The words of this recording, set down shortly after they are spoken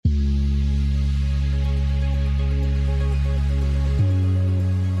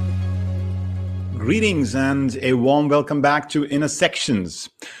Greetings and a warm welcome back to Intersections,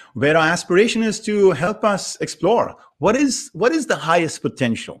 where our aspiration is to help us explore what is the highest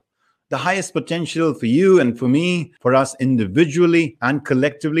potential. The highest potential for you and for me, for us individually and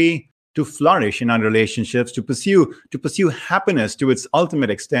collectively, to flourish in our relationships, to pursue happiness to its ultimate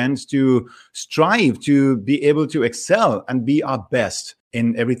extent, to strive to be able to excel and be our best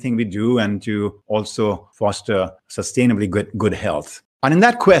in everything we do, and to also foster sustainably good health. And in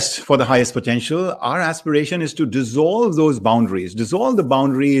that quest for the highest potential, our aspiration is to dissolve those boundaries, dissolve the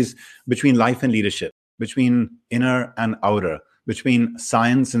boundaries between life and leadership, between inner and outer, between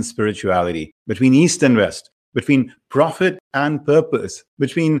science and spirituality, between East and West, between profit and purpose,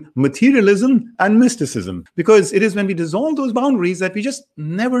 between materialism and mysticism. Because it is when we dissolve those boundaries that we just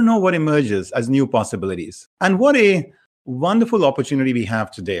never know what emerges as new possibilities. And what a wonderful opportunity we have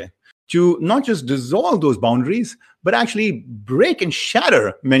today to not just dissolve those boundaries, but actually break and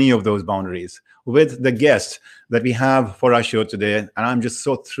shatter many of those boundaries with the guest that we have for our show today. And I'm just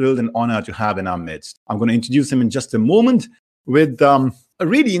so thrilled and honored to have in our midst. I'm going to introduce him in just a moment with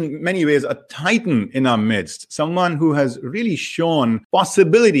really, in many ways, a titan in our midst, someone who has really shown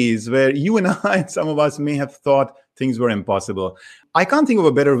possibilities where you and I, some of us may have thought things were impossible. I can't think of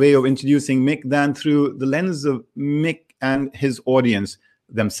a better way of introducing Mick than through the lens of Mick and his audience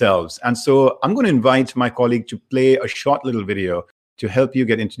themselves. And so I'm going to invite my colleague to play a short little video to help you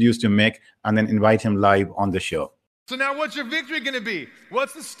get introduced to Mick and then invite him live on the show. So now what's your victory going to be?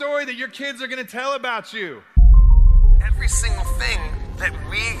 What's the story that your kids are going to tell about you? Every single thing that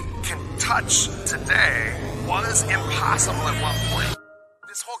we can touch today was impossible at one point.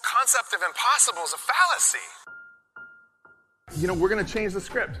 This whole concept of impossible is a fallacy. You know, we're going to change the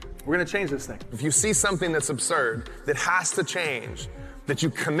script. We're going to change this thing. If you see something that's absurd, that has to change, that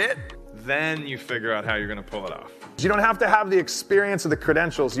you commit, Then you figure out how you're going to pull it off. You don't have to have the experience or the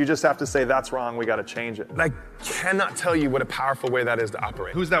credentials. You just have to say, that's wrong, we got to change it. I cannot tell you what a powerful way that is to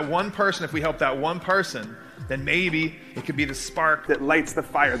operate. Who's that one person? If we help that one person, then maybe it could be the spark That lights the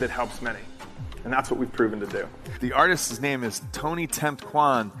fire that helps many. And that's what we've proven to do. The artist's name is Tony Tempt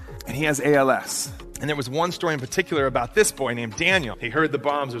Kwan, and he has ALS. And there was one story in particular about this boy named Daniel. He heard the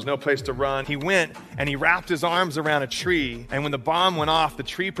bombs, there was no place to run. He went and he wrapped his arms around a tree, and when the bomb went off, the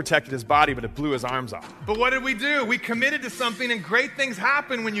tree protected his body, but it blew his arms off. But what did we do? We committed to something, and great things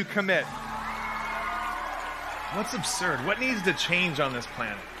happen when you commit. What's absurd? What needs to change on this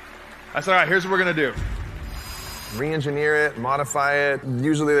planet? I said, all right, here's what we're gonna do. Re-engineer it, modify it.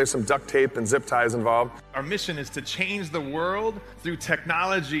 Usually there's some duct tape and zip ties involved. Our mission is to change the world through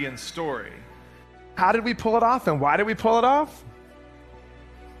technology and story. How did we pull it off, and why did we pull it off?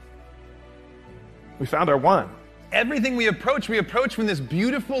 We found our one. Everything we approach from this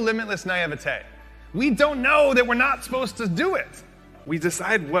beautiful, limitless naivete. We don't know that we're not supposed to do it. We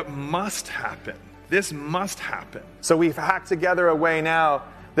decide what must happen. This must happen. So we've hacked together a way now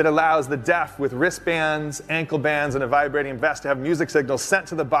that allows the deaf with wristbands, ankle bands, and a vibrating vest to have music signals sent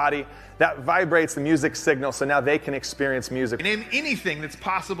to the body that vibrates the music signal, so now they can experience music. Name anything that's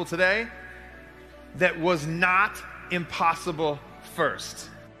possible today that was not impossible first.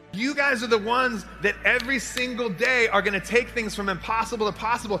 You guys are the ones that every single day are going to take things from impossible to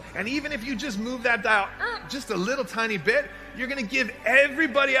possible. And even if you just move that dial just a little tiny bit, you're going to give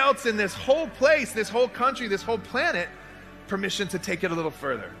everybody else in this whole place, this whole country, this whole planet, permission to take it a little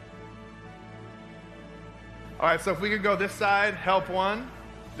further. All right, so if we could go this side, help one,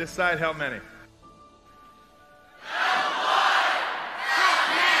 this side, help many.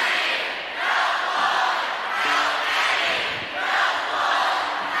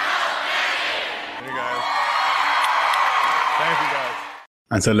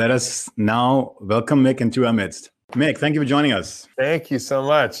 And so let us now welcome Mick into our midst. Mick, thank you for joining us. Thank you so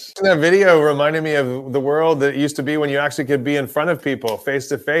much. That video reminded me of the world that it used to be when you actually could be in front of people, face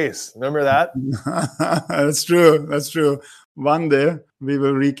to face. Remember that? That's true. That's true. One day we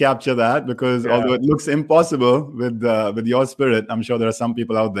will recapture that, because although it looks impossible with your spirit, I'm sure there are some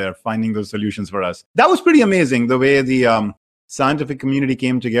people out there finding those solutions for us. That was pretty amazing, the way the scientific community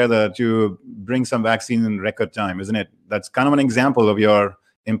came together to bring some vaccine in record time, isn't it? That's kind of an example of your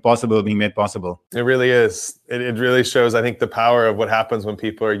impossible being made possible. It really is. It really shows, I think, the power of what happens when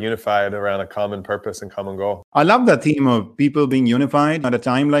people are unified around a common purpose and common goal. I love that theme of people being unified at a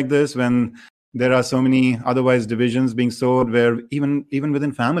time like this, when there are so many otherwise divisions being sowed, where even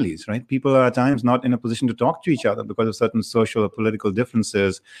within families, right? People are at times not in a position to talk to each other because of certain social or political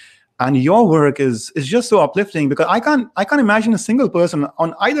differences. And your work is just so uplifting, because I can't imagine a single person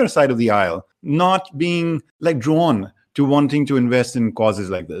on either side of the aisle not being like drawn to wanting to invest in causes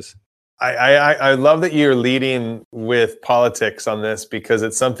like this. I love that you're leading with politics on this, because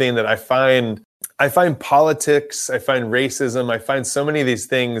it's something that I find I find politics, I find racism, I find so many of these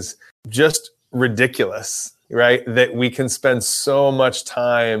things just ridiculous, right? That we can spend so much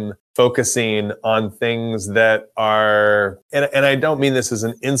time focusing on things that are, and I don't mean this as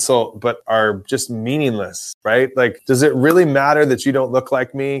an insult, but are just meaningless, right? Like, does it really matter that you don't look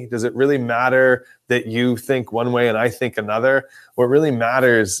like me? Does it really matter that you think one way and I think another? What really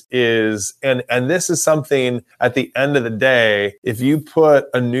matters is, and this is something at the end of the day, if you put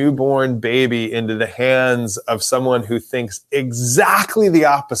a newborn baby into the hands of someone who thinks exactly the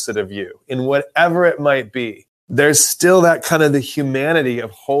opposite of you in whatever it might be, there's still that kind of the humanity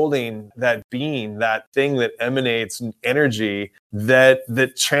of holding that being, that thing that emanates energy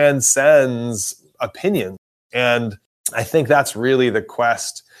that transcends opinion. And I think that's really the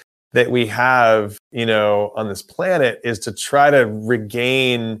quest that we have, on this planet, is to try to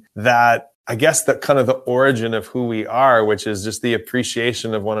regain that, I guess, the kind of the origin of who we are, which is just the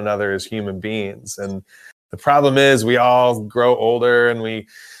appreciation of one another as human beings. And the problem is we all grow older and we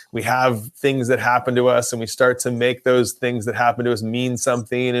have things that happen to us, and we start to make those things that happen to us mean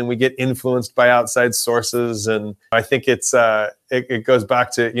something, and we get influenced by outside sources. And I think it goes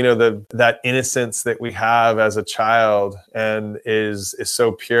back to, that innocence that we have as a child and is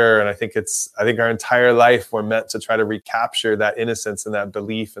so pure. And I think our entire life we're meant to try to recapture that innocence and that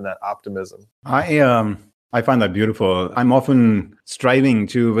belief and that optimism. I find that beautiful. I'm often striving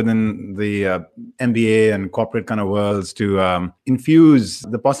to, within the MBA and corporate kind of worlds, to infuse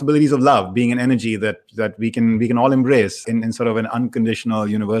the possibilities of love being an energy that we can all embrace in sort of an unconditional,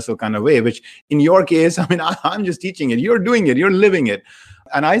 universal kind of way, which in your case, I'm just teaching it. You're doing it. You're living it.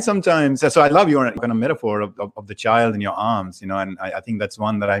 And I sometimes, so I love your kind of metaphor of the child in your arms, and I think that's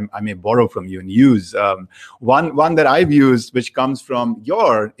one that I may borrow from you and use. One that I've used, which comes from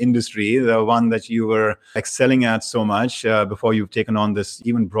your industry, the one that you were excelling at so much before you've taken on this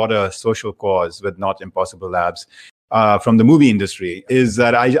even broader social cause with Not Impossible Labs. From the movie industry, is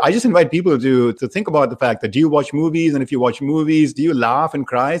that I just invite people to think about the fact that, do you watch movies? And if you watch movies, do you laugh and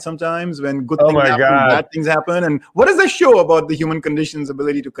cry sometimes when good things happen, bad things happen? And what does that show about the human condition's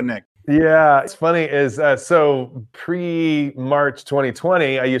ability to connect? Yeah, it's funny is, so pre-March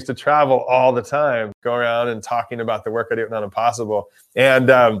 2020, I used to travel all the time, go around and talking about the work I do at Not Impossible. And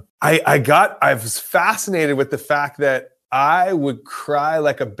I was fascinated with the fact that I would cry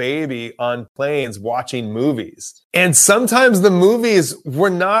like a baby on planes watching movies. And sometimes the movies were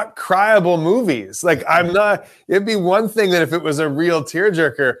not cryable movies. Like, it'd be one thing that if it was a real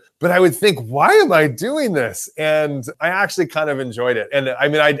tearjerker, but I would think, why am I doing this? And I actually kind of enjoyed it. And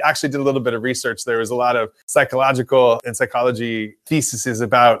I actually did a little bit of research. There was a lot of psychology theses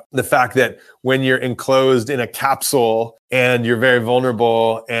about the fact that when you're enclosed in a capsule and you're very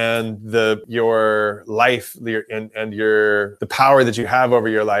vulnerable, and your life and the power that you have over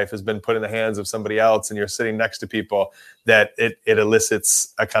your life has been put in the hands of somebody else, and you're sitting next to people, that it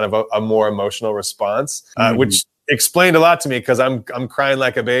elicits a kind of a more emotional response, which explained a lot to me, because I'm crying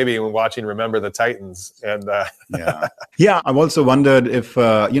like a baby when watching Remember the Titans. And yeah, I've also wondered if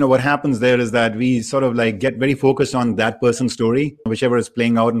what happens there is that we sort of like get very focused on that person's story, whichever is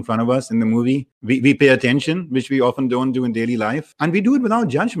playing out in front of us in the movie. We pay attention, which we often don't do in daily life, and we do it without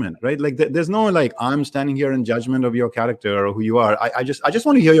judgment, right? Like there's no like, I'm standing here in judgment of your character or who you are. I just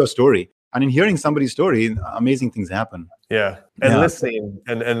want to hear your story. And in hearing somebody's story, amazing things happen. Yeah. And listening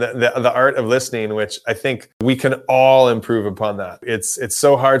and the art of listening, which I think we can all improve upon that. It's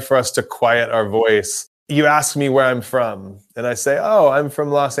so hard for us to quiet our voice. You ask me where I'm from, and I say, oh, I'm from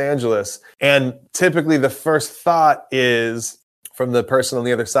Los Angeles. And typically the first thought is, from the person on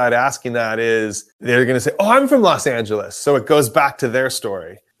the other side asking that, is they're going to say, oh, I'm from Los Angeles. So it goes back to their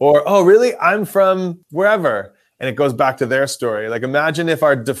story. Or, oh, really? I'm from wherever. And it goes back to their story. Like, imagine if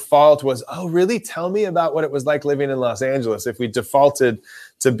our default was, oh, really? Tell me about what it was like living in Los Angeles. If we defaulted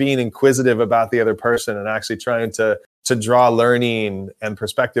to being inquisitive about the other person and actually trying to draw learning and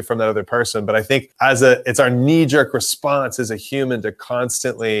perspective from that other person. But I think it's our knee-jerk response as a human to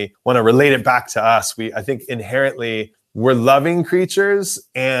constantly want to relate it back to us. I think inherently we're loving creatures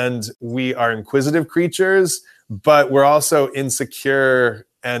and we are inquisitive creatures, but we're also insecure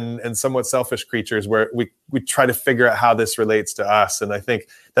and somewhat selfish creatures, where we try to figure out how this relates to us. And I think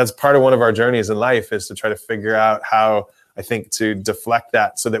that's part of one of our journeys in life, is to try to figure out how, I think, to deflect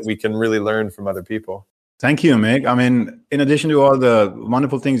that so that we can really learn from other people. Thank you, Mick. In addition to all the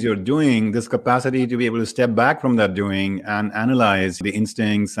wonderful things you're doing, this capacity to be able to step back from that doing and analyze the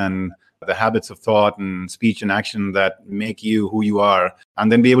instincts and the habits of thought and speech and action that make you who you are,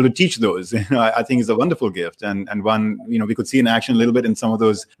 and then be able to teach those. I think is a wonderful gift, and one we could see in action a little bit in some of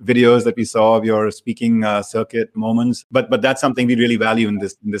those videos that we saw of your speaking circuit moments. But that's something we really value in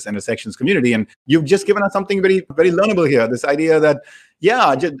this intersections community, and you've just given us something very very learnable here. This idea that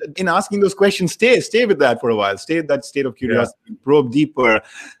just in asking those questions, stay with that for a while, stay in that state of curiosity, probe deeper.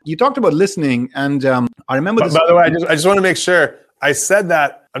 You talked about listening, and I remember this. By the way, I just want to make sure I said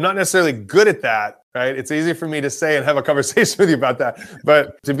that I'm not necessarily good at that. Right? It's easy for me to say and have a conversation with you about that,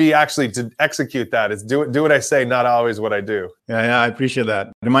 but to execute that is do what I say, not always what I do. Yeah, I appreciate that.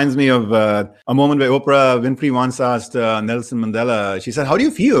 It reminds me of a moment where Oprah Winfrey once asked Nelson Mandela. She said, "How do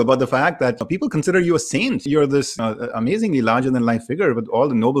you feel about the fact that people consider you a saint? You're this amazingly larger than life figure with all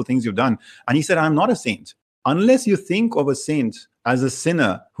the noble things you've done." And he said, "I'm not a saint unless you think of a saint as a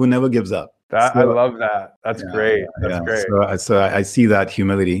sinner who never gives up." I love that. That's great. That's great. So I see that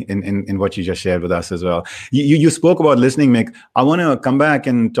humility in what you just shared with us as well. You spoke about listening, Mick. I want to come back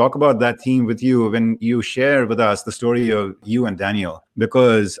and talk about that theme with you when you share with us the story of you and Daniel,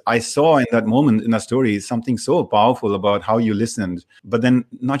 because I saw in that moment in that story something so powerful about how you listened, but then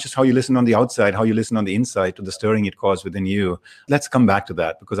not just how you listened on the outside, how you listened on the inside to the stirring it caused within you. Let's come back to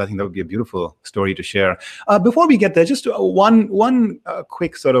that, because I think that would be a beautiful story to share. Before we get there, just one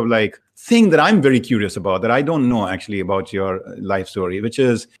quick sort of thing that I'm very curious about, that I don't know actually about your life story, which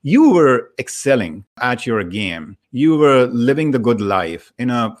is you were excelling at your game. You were living the good life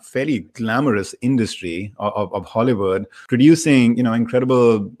in a fairly glamorous industry of Hollywood, producing,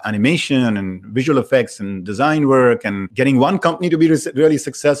 incredible animation and visual effects and design work, and getting one company to be really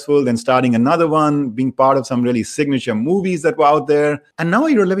successful, then starting another one, being part of some really signature movies that were out there. And now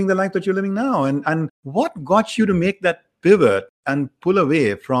you're living the life that you're living now. And what got you to make that pivot and pull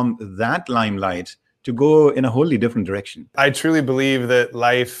away from that limelight to go in a wholly different direction? I truly believe that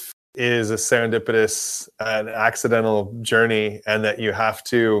life is a serendipitous and accidental journey, and that you have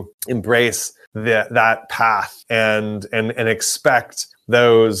to embrace that path and expect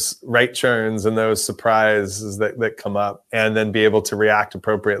those right turns and those surprises that come up, and then be able to react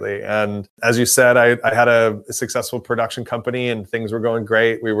appropriately. And as you said, I had a successful production company and things were going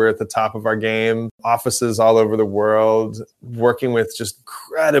great. We were at the top of our game, offices all over the world, working with just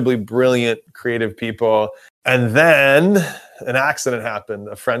incredibly brilliant, creative people. And then an accident happened.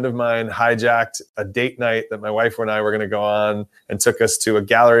 A friend of mine hijacked a date night that my wife and I were going to go on, and took us to a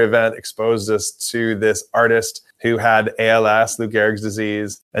gallery event, exposed us to this artist who had ALS, Lou Gehrig's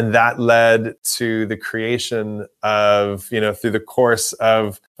disease. And that led to the creation of, through the course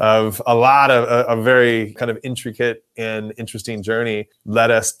of a lot of a very kind of intricate and interesting journey, led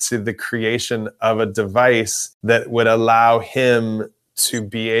us to the creation of a device that would allow him to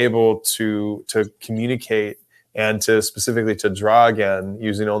be able to communicate and to specifically to draw again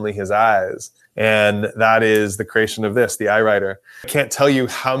using only his eyes. And that is the creation of this, the iWriter. I can't tell you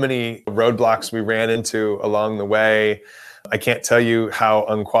how many roadblocks we ran into along the way. I can't tell you how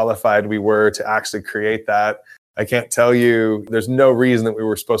unqualified we were to actually create that. I can't tell you, there's no reason that we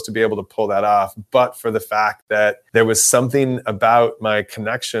were supposed to be able to pull that off, but for the fact that there was something about my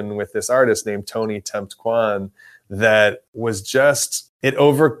connection with this artist named Tony Tempt Kwan that was just, it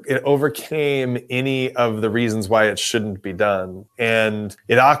overcame any of the reasons why it shouldn't be done. And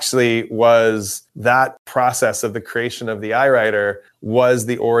it actually was that process of the creation of the iWriter was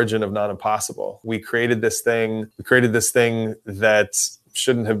the origin of Not Impossible. We created this thing that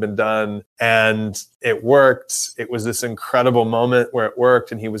shouldn't have been done, and it worked. It was this incredible moment where it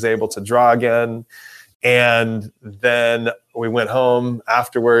worked and he was able to draw again. And then we went home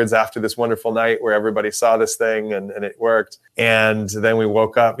afterwards, after this wonderful night where everybody saw this thing and it worked. And then we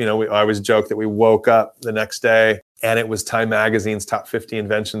woke up, I always joke that we woke up the next day and it was Time Magazine's top 50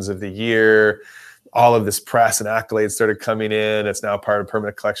 inventions of the year. All of this press and accolades started coming in. It's now part of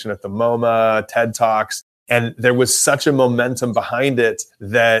permanent collection at the MoMA, TED Talks. And there was such a momentum behind it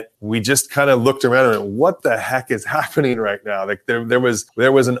that we just kind of looked around and went, what the heck is happening right now? Like there was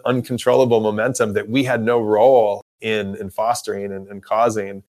an uncontrollable momentum that we had no role in fostering and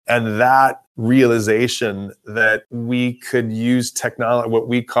causing. And that realization that we could use technology, what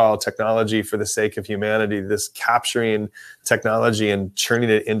we call technology for the sake of humanity, this capturing technology and turning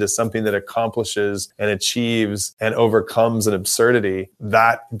it into something that accomplishes and achieves and overcomes an absurdity,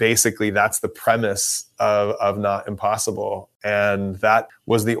 that's the premise of Not Impossible. And that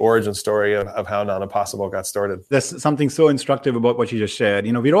was the origin story of how Not Impossible got started. There's something so instructive about what you just shared.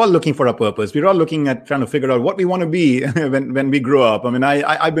 We're all looking for a purpose. We're all looking at trying to figure out what we want to be when we grow up. I mean,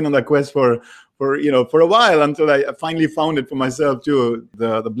 I've been on that quest for for a while until I finally found it for myself too,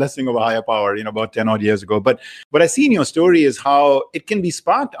 the blessing of a higher power, about 10 odd years ago. But what I see in your story is how it can be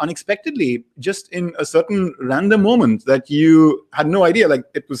sparked unexpectedly, just in a certain random moment that you had no idea, like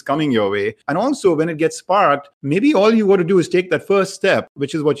it was coming your way. And also when it gets sparked, maybe all you got to do is take that first step,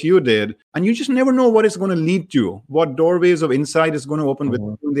 which is what you did. And you just never know what it's going to lead to, what doorways of insight is going to open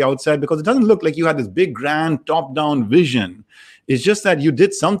with the outside, because it doesn't look like you had this big, grand, top-down vision. It's just that you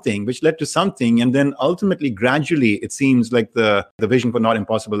did something which led to something. And then ultimately, gradually, it seems like the vision for Not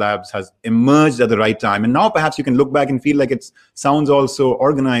Impossible Labs has emerged at the right time. And now perhaps you can look back and feel like it sounds all so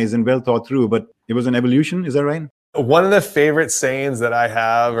organized and well thought through, but it was an evolution. Is that right? One of the favorite sayings that I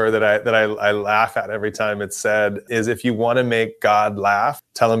have, or that I laugh at every time it's said, is if you want to make God laugh,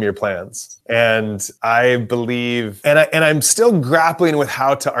 tell him your plans. And I believe, and I'm still grappling with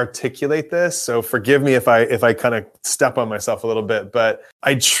how to articulate this. So forgive me if I kind of step on myself a little bit, but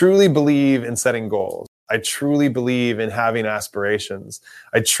I truly believe in setting goals. I truly believe in having aspirations.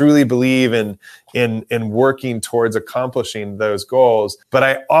 I truly believe in working towards accomplishing those goals. But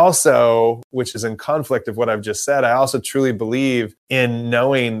I also, which is in conflict of what I've just said, I also truly believe in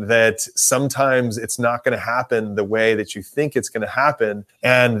knowing that sometimes it's not going to happen the way that you think it's going to happen,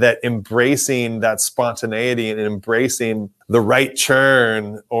 and that embracing that spontaneity and embracing the right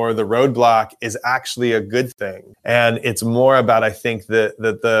turn or the roadblock is actually a good thing. And it's more about, I think,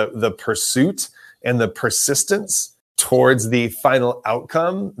 the pursuit and the persistence towards the final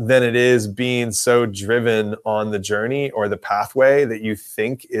outcome than it is being so driven on the journey or the pathway that you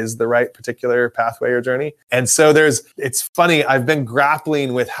think is the right particular pathway or journey. And so it's funny, I've been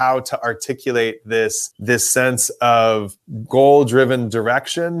grappling with how to articulate this sense of goal-driven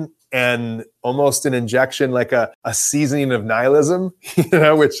direction and almost an injection, like a seasoning of nihilism,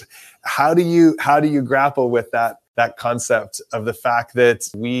 which how do you grapple with that concept of the fact that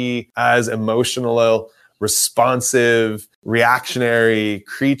we, as emotional, responsive, reactionary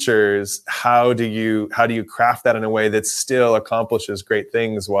creatures, how do you craft that in a way that still accomplishes great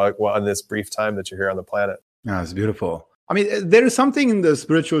things while in this brief time that you're here on the planet? Yeah, it's beautiful. I mean, there is something in the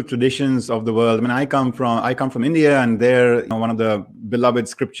spiritual traditions of the world. I mean, I come from India, and there, one of the beloved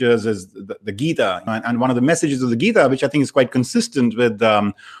scriptures is the Gita, and one of the messages of the Gita, which I think is quite consistent with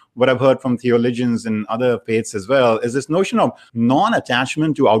what I've heard from theologians and other faiths as well, is this notion of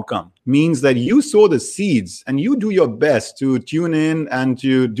non-attachment to outcome. Means that you sow the seeds and you do your best to tune in and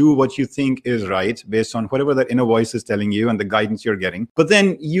to do what you think is right based on whatever that inner voice is telling you and the guidance you're getting. But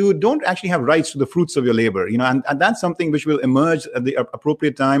then you don't actually have rights to the fruits of your labor, and that's something which will emerge at the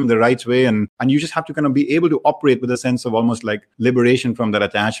appropriate time, the right way. And you just have to kind of be able to operate with a sense of almost like liberation from that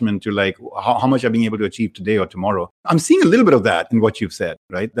attachment to like how much I'm being able to achieve today or tomorrow. I'm seeing a little bit of that in what you've said,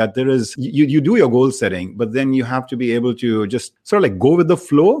 right? That there is, you do your goal setting, but then you have to be able to just sort of like go with the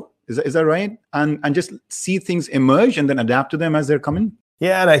flow. Is that right? And just see things emerge and then adapt to them as they're coming?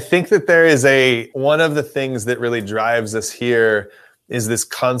 Yeah, and I think that there is one of the things that really drives us here is this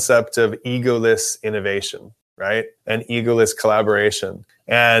concept of egoless innovation, right? And egoless collaboration.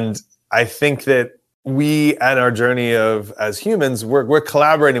 And I think that we, at our journey as humans, we're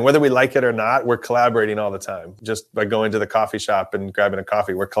collaborating, whether we like it or not, we're collaborating all the time. Just by going to the coffee shop and grabbing a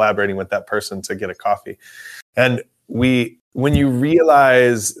coffee, we're collaborating with that person to get a coffee. And when you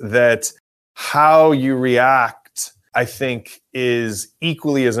realize that how you react, I think, is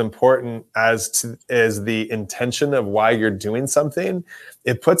equally as important as the intention of why you're doing something,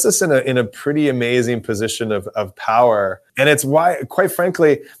 it puts us in a pretty amazing position of power. And it's why, quite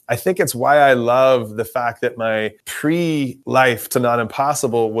frankly, I think it's why I love the fact that my pre-life to Not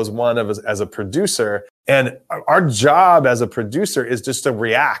Impossible was one of as a producer. And our job as a producer is just to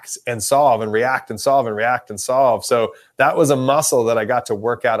react and solve and react and solve and react and solve. So that was a muscle that I got to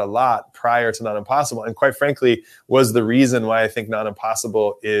work out a lot prior to Not Impossible. And quite frankly, was the reason why I think Not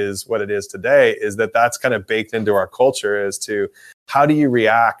Impossible is what it is today, is that that's kind of baked into our culture as to how do you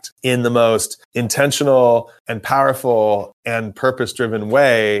react in the most intentional and powerful and purpose-driven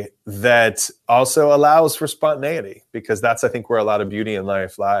way that also allows for spontaneity, because that's, I think, where a lot of beauty in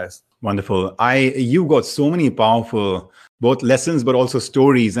life lies. Wonderful. You got so many powerful both lessons but also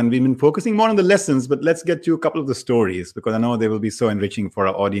stories, and we've been focusing more on the lessons, but let's get to a couple of the stories because I know they will be so enriching for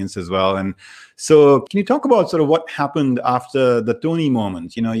our audience as well. And so can you talk about sort of what happened after the Tony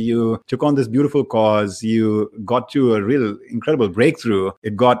moment? You took on this beautiful cause, you got to a real incredible breakthrough,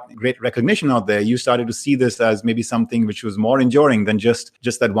 it got great recognition out there, you started to see this as maybe something which was more enduring than just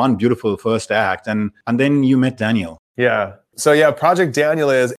that one beautiful first act, and then you met Daniel. Yeah. So yeah, Project Daniel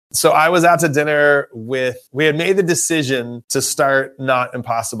is, so I was out to dinner we had made the decision to start Not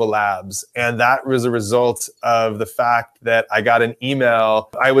Impossible Labs. And that was a result of the fact that I got an email.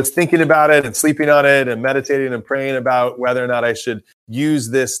 I was thinking about it and sleeping on it and meditating and praying about whether or not I should use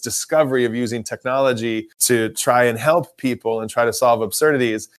this discovery of using technology to try and help people and try to solve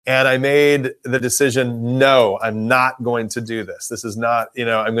absurdities. And I made the decision, no, I'm not going to do this. This is not,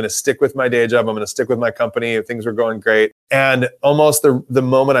 I'm going to stick with my day job. I'm going to stick with my company. Things were going great. And almost the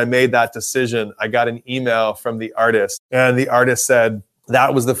moment I made that decision, I got an email from the artist. And the artist said,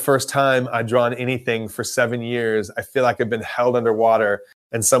 that was the first time I'd drawn anything for 7 years. I feel like I've been held underwater.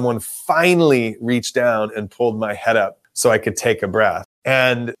 And someone finally reached down and pulled my head up so I could take a breath.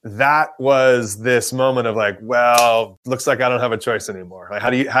 And that was this moment of like, well, looks like I don't have a choice anymore. Like,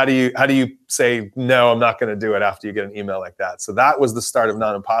 how do you say, no, I'm not going to do it after you get an email like that? So that was the start of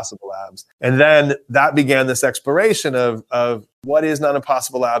Not Impossible Labs. And then that began this exploration of what is Not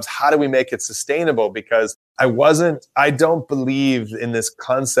Impossible Labs? How do we make it sustainable? Because I don't believe in this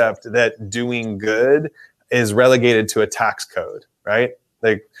concept that doing good is relegated to a tax code, right?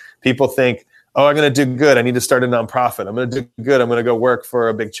 Like people think, oh, I'm going to do good. I need to start a nonprofit. I'm going to do good. I'm going to go work for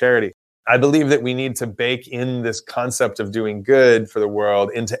a big charity. I believe that we need to bake in this concept of doing good for the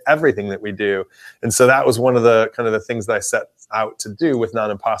world into everything that we do. And so that was one of the kind of the things that I set out to do with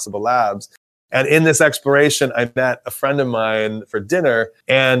Not Impossible Labs. And in this exploration, I met a friend of mine for dinner,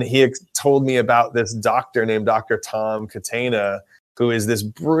 and he told me about this doctor named Dr. Tom Catena, who is this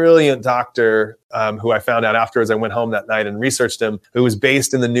brilliant doctor who I found out afterwards. I went home that night and researched him, who was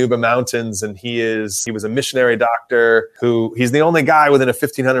based in the Nuba Mountains. And he was a missionary doctor he's the only guy within a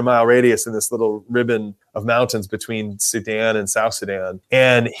 1,500 mile radius in this little ribbon of mountains between Sudan and South Sudan.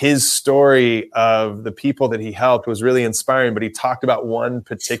 And his story of the people that he helped was really inspiring. But he talked about one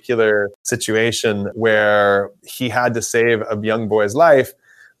particular situation where he had to save a young boy's life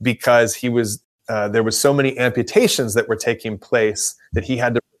because there was so many amputations that were taking place that he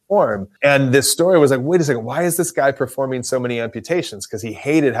had to perform. And this story was like, wait a second, why is this guy performing so many amputations? Because he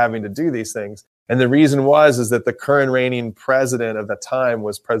hated having to do these things. And the reason is that the current reigning president of the time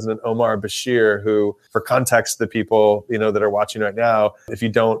was President Omar Bashir, who, for context, the people that are watching right now, if you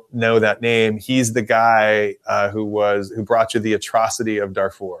don't know that name, he's the guy who brought you the atrocity of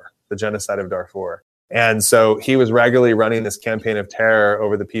Darfur, the genocide of Darfur. And so he was regularly running this campaign of terror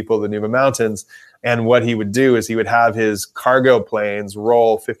over the people of the Nuba Mountains. And what he would do is he would have his cargo planes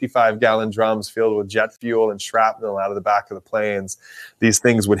roll 55-gallon drums filled with jet fuel and shrapnel out of the back of the planes. These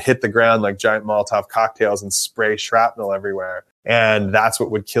things would hit the ground like giant Molotov cocktails and spray shrapnel everywhere. And that's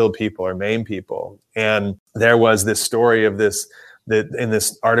what would kill people or maim people. And there was this story of in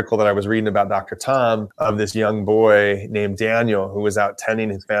this article that I was reading about Dr. Tom, of this young boy named Daniel who was out tending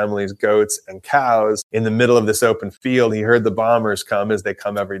his family's goats and cows in the middle of this open field. He heard the bombers come as they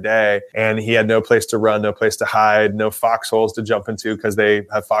come every day, and he had no place to run, no place to hide, no foxholes to jump into because they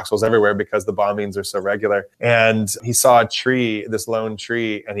have foxholes everywhere because the bombings are so regular. And he saw a tree, this lone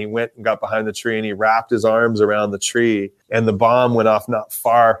tree, and he went and got behind the tree and he wrapped his arms around the tree, and the bomb went off not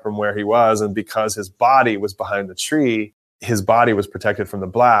far from where he was. And because his body was behind the tree, his body was protected from the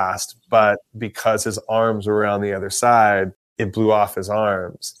blast, but because his arms were around the other side, it blew off his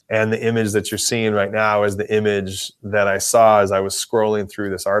arms. And the image that you're seeing right now is the image that I saw as I was scrolling through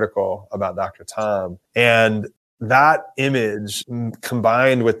this article about Dr. Tom. And that image,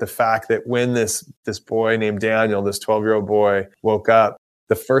 combined with the fact that when this boy named Daniel, this 12-year-old boy, woke up,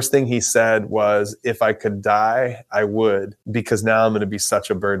 the first thing he said was, if I could die, I would, because now I'm going to be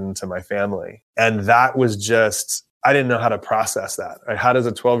such a burden to my family. And that was just, I didn't know how to process that. Right? How does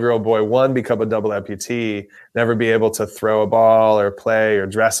a 12-year-old boy, one, become a double amputee, never be able to throw a ball or play or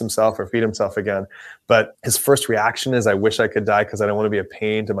dress himself or feed himself again? But his first reaction is, I wish I could die because I don't want to be a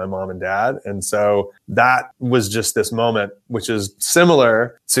pain to my mom and dad. And so that was just this moment, which is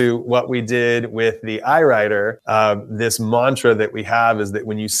similar to what we did with the I Writer. This mantra that we have is that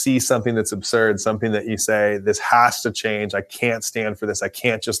when you see something that's absurd, something that you say, this has to change, I can't stand for this, I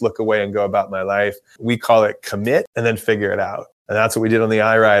can't just look away and go about my life. We call it commit and then figure it out. And that's what we did on the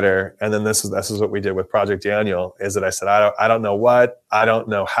I Writer. And then this is what we did with Project Daniel, is that I said, I don't know what, I don't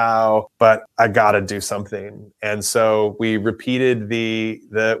know how, but I got to do something. And so we repeated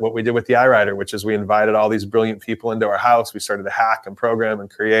what we did with the I Writer, which is we invited all these brilliant people into our house. We started to hack and program and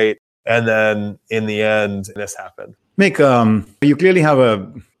create. And then in the end, this happened. Mick, you clearly have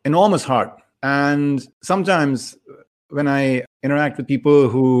an enormous heart. And sometimes when I interact with people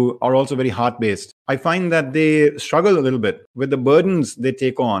who are also very heart-based, I find that they struggle a little bit with the burdens they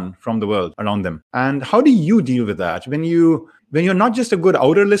take on from the world around them. And how do you deal with that when you when you're not just a good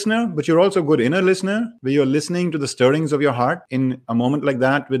outer listener, but you're also a good inner listener, where you're listening to the stirrings of your heart in a moment like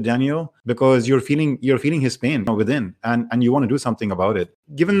that with Daniel, because you're feeling his pain within, and you want to do something about it.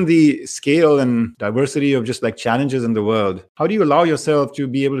 Given the scale and diversity of just like challenges in the world, how do you allow yourself to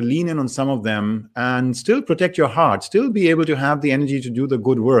be able to lean in on some of them and still protect your heart, still be able to have the energy to do the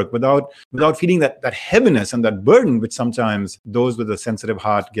good work without feeling that heaviness and that burden which sometimes those with a sensitive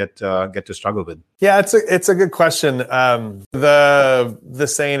heart get to struggle with? Yeah, it's a good question. The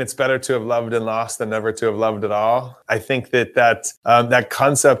saying, it's better to have loved and lost than never to have loved at all. I think that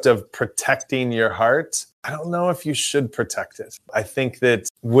concept of protecting your heart, I don't know if you should protect it. I think that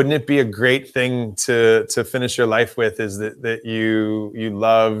wouldn't it be a great thing to finish your life with, is that you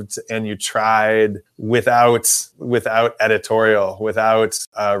loved and you tried without editorial, without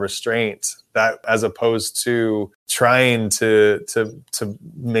restraint, that as opposed to trying to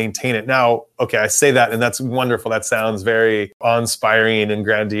maintain it. Now, okay, I say that and that's wonderful. That sounds very awe-inspiring and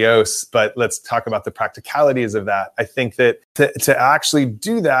grandiose, but let's talk about the practicalities of that. I think that to actually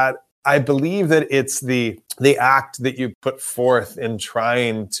do that, I believe that it's the act that you put forth in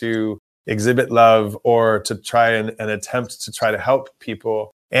trying to exhibit love or to try and attempt to try to help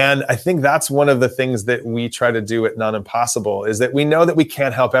people. And I think that's one of the things that we try to do at Not Impossible, is that we know that we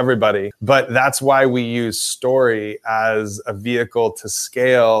can't help everybody, but that's why we use story as a vehicle to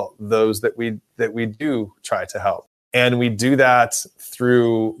scale those that we do try to help. And we do that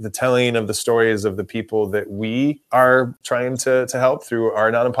through the telling of the stories of the people that we are trying to help through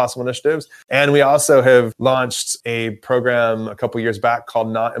our Not Impossible initiatives. And we also have launched a program a couple years back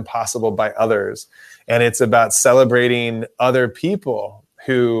called Not Impossible by Others. And it's about celebrating other people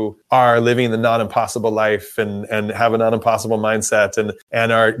who are living the non-impossible life and have a non-impossible mindset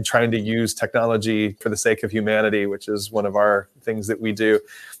and are trying to use technology for the sake of humanity, which is one of our things that we do.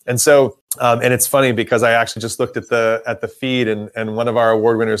 And so, and it's funny because I actually just looked at the feed, and one of our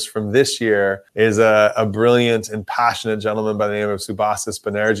award winners from this year is a brilliant and passionate gentleman by the name of Subhasis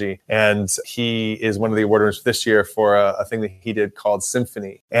Banerjee. And he is one of the award winners this year for a thing that he did called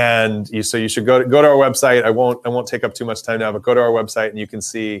Symphony. And so you should go to our website. I won't take up too much time now, but go to our website and you can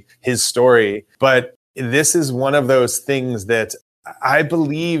see his story. But this is one of those things that I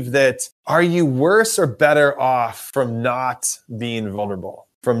believe that, are you worse or better off from not being vulnerable,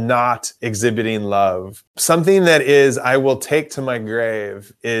 from not exhibiting love? Something that is, I will take to my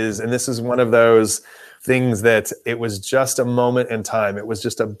grave is, and this is one of those things that it was just a moment in time. It was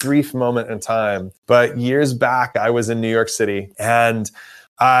just a brief moment in time. But years back, I was in New York City, and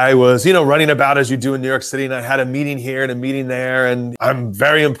I was, running about as you do in New York City, and I had a meeting here and a meeting there, and I'm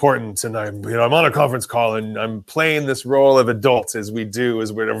very important, and I'm on a conference call, and I'm playing this role of adult as we do,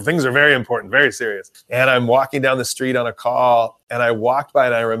 things are very important, very serious. And I'm walking down the street on a call, and I walked by,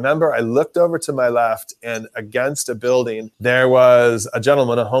 and I remember I looked over to my left, and against a building, there was a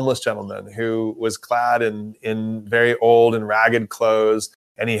gentleman, a homeless gentleman, who was clad in very old and ragged clothes,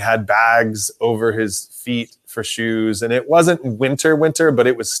 and he had bags over his feet for shoes. And it wasn't winter, but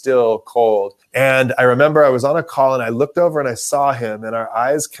it was still cold. And I remember I was on a call, and I looked over and I saw him, and our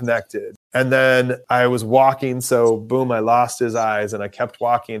eyes connected. And then I was walking, so boom, I lost his eyes, and I kept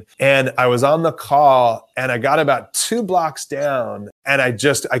walking. And I was on the call, and I got about 2 blocks down, and I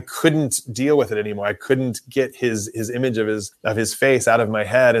couldn't deal with it anymore. I couldn't get his image of his face out of my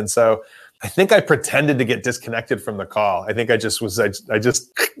head. And so I think I pretended to get disconnected from the call. I think I just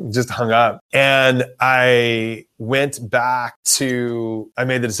hung up. And I went back I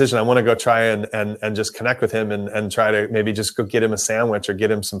made the decision, I want to go try and just connect with him and try to maybe just go get him a sandwich or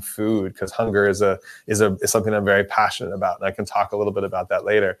get him some food, because hunger is something I'm very passionate about. And I can talk a little bit about that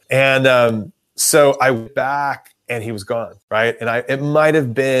later. And so I went back, and he was gone, right? And it might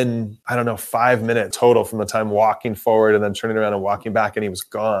have been, 5 minutes total from the time walking forward and then turning around and walking back, and he was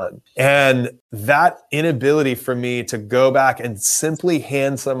gone. And that inability for me to go back and simply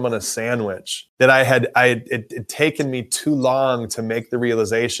hand someone a sandwich that it taken me too long to make the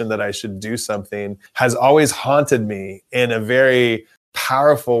realization that I should do something has always haunted me in a very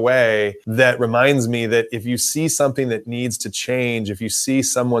powerful way, that reminds me that if you see something that needs to change, if you see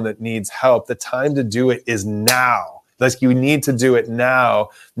someone that needs help, the time to do it is now. Like, you need to do it now,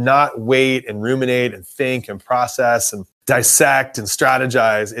 not wait and ruminate and think and process and dissect and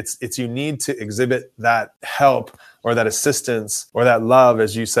strategize. It's you need to exhibit that help or that assistance or that love,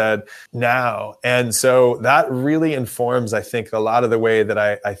 as you said, now. And so that really informs, I think, a lot of the way that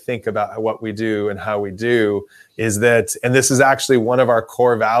I think about what we do and how we do, is that, and this is actually one of our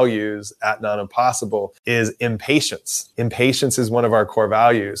core values at Not Impossible, is impatience. Impatience is one of our core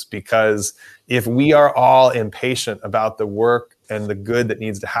values, because if we are all impatient about the work and the good that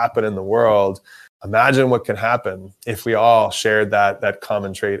needs to happen in the world, Imagine what can happen if we all shared that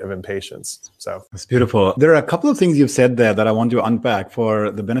common trait of impatience. So that's beautiful. There are a couple of things you've said there that I want to unpack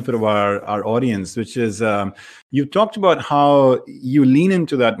for the benefit of our audience, which is you talked about how you lean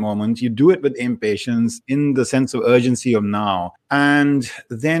into that moment. You do it with impatience in the sense of urgency of now. And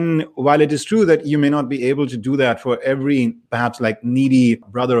then while it is true that you may not be able to do that for every perhaps like needy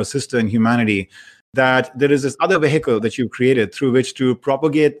brother or sister in humanity, that there is this other vehicle that you've created through which to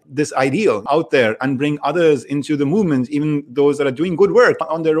propagate this ideal out there and bring others into the movement, even those that are doing good work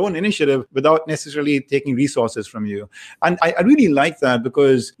on their own initiative without necessarily taking resources from you. And I really like that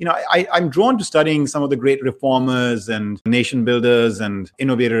because, I'm drawn to studying some of the great reformers and nation builders and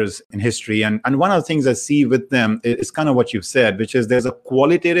innovators in history. And one of the things I see with them is kind of what you've said, which is there's a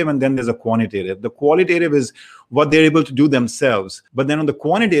qualitative and then there's a quantitative. The qualitative is what they're able to do themselves. But then on the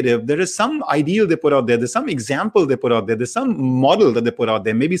quantitative, there is some ideal they put out there. There's some example they put out there. There's some model that they put out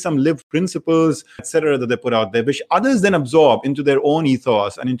there, maybe some lived principles, etc., that they put out there, which others then absorb into their own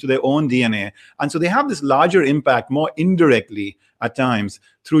ethos and into their own DNA. And so they have this larger impact more indirectly at times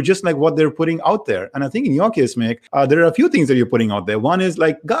through just like what they're putting out there. And I think in your case, Mick, there are a few things that you're putting out there. One is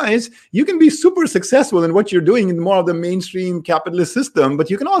like, guys, you can be super successful in what you're doing in more of the mainstream capitalist system,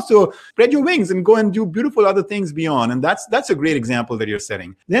 but you can also spread your wings and go and do beautiful other things beyond. And that's a great example that you're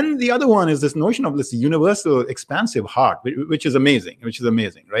setting. Then the other one is this notion of this universal expansive heart, which is amazing,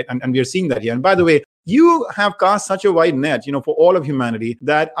 right? And we are seeing that here. And by the way, you have cast such a wide net, for all of humanity,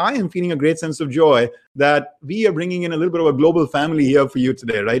 that I am feeling a great sense of joy that we are bringing in a little bit of a global family here for you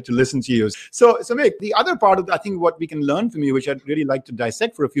today, right? To listen to you. So Mick, the other part of, I think, what we can learn from you, which I'd really like to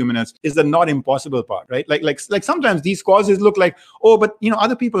dissect for a few minutes, is the not impossible part, right? Like sometimes these causes look like, oh, but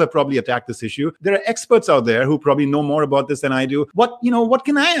other people have probably attacked this issue. There are experts out there who probably know more about this than I do. What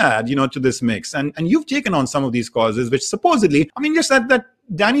can I add, to this mix? And you've taken on some of these causes, which supposedly, just that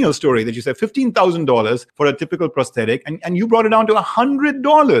Daniel story that you said, $15,000 for a typical prosthetic, and you brought it down to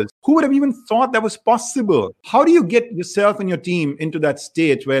 $100. Who would have even thought that was possible? How do you get yourself and your team into that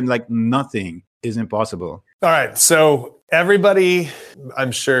state where like nothing is impossible? All right. So everybody,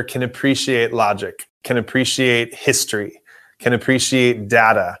 I'm sure, can appreciate logic, can appreciate history, can appreciate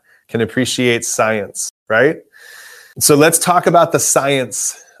data, can appreciate science, right? So let's talk about the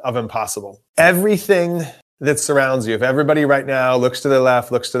science of impossible. Everything that surrounds you. If everybody right now looks to their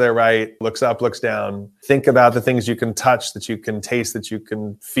left, looks to their right, looks up, looks down, think about the things you can touch, that you can taste, that you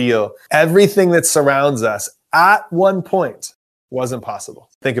can feel. Everything that surrounds us at one point was impossible.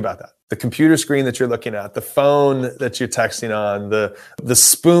 Think about that. The computer screen that you're looking at, the phone that you're texting on, the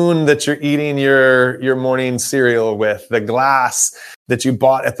spoon that you're eating your morning cereal with, the glass that you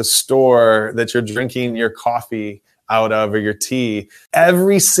bought at the store that you're drinking your coffee out of or your tea.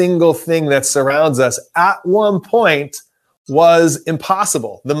 Every single thing that surrounds us at one point was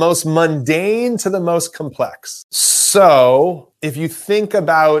impossible, the most mundane to the most complex. So if you think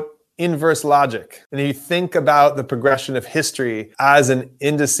about inverse logic, and you think about the progression of history as an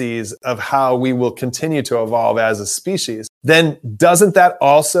indices of how we will continue to evolve as a species, then doesn't that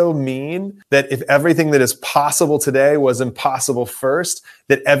also mean that if everything that is possible today was impossible first,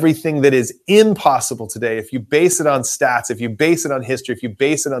 that everything that is impossible today, if you base it on stats, if you base it on history, if you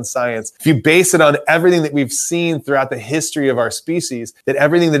base it on science, if you base it on everything that we've seen throughout the history of our species, that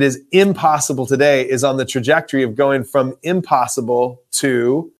everything that is impossible today is on the trajectory of going from impossible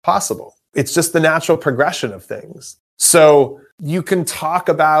to possible? It's just the natural progression of things. So you can talk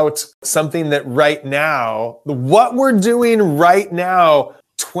about something that right now, what we're doing right now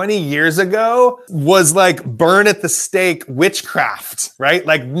 20 years ago was like burn at the stake witchcraft, right?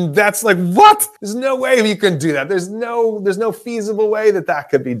 Like that's like, what? There's no way you can do that. There's no feasible way that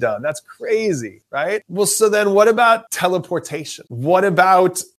could be done. That's crazy, right? Well, so then what about teleportation? What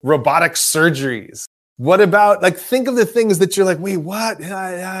about robotic surgeries? What about, like, think of the things that you're like, wait, what?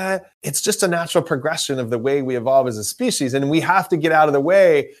 It's just a natural progression of the way we evolve as a species. And we have to get out of the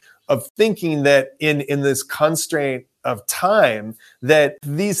way of thinking that in this constraint of time, that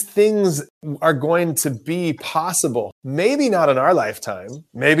these things are going to be possible. Maybe not in our lifetime,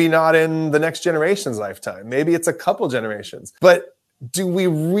 maybe not in the next generation's lifetime. Maybe it's a couple generations. But do we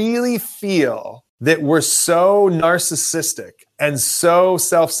really feel that we're so narcissistic and so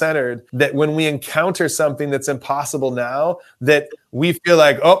self-centered that when we encounter something that's impossible now, that we feel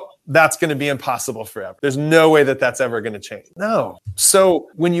like, oh, that's going to be impossible forever. There's no way that that's ever going to change. No. So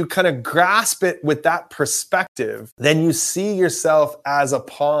when you kind of grasp it with that perspective, then you see yourself as a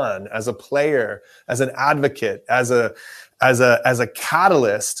pawn, as a player, as an advocate, as a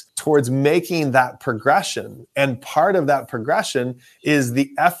catalyst towards making that progression. And part of that progression is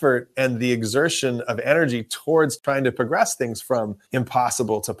the effort and the exertion of energy towards trying to progress things from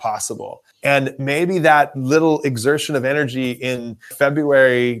impossible to possible. And maybe that little exertion of energy in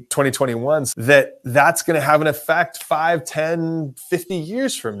February 2021, that's going to have an effect 5, 10, 50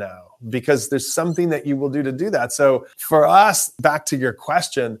 years from now, because there's something that you will do that. So for us, back to your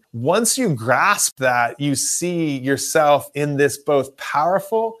question, once you grasp that, you see yourself in this both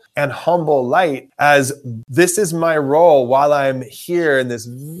powerful and humble light as this is my role while I'm here in this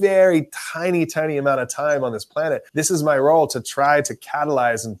very tiny amount of time on this planet. This is my role to try to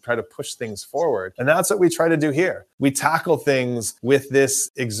catalyze and try to push things forward. And that's what we try to do here. We tackle things with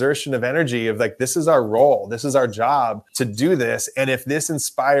this exertion of energy of like, this is our role. This is our job to do this. And if this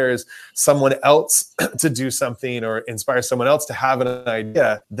inspires someone else to do something or inspire someone else to have an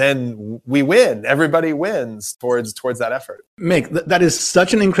idea, then we win. Everybody wins towards that effort. Mick, that is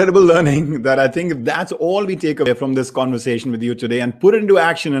such an incredible learning that I think if that's all we take away from this conversation with you today and put it into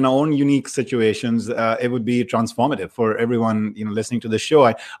action in our own unique situations, it would be transformative for everyone listening to the show.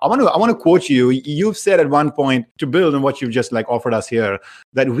 I want to quote you. You've said at one point, to build on what you've just offered us here,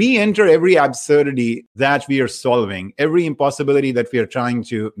 that we enter every absurdity that we are solving, every impossibility that we are trying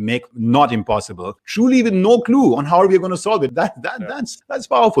to make not impossible, truly with no clue on how we're going to solve it. That's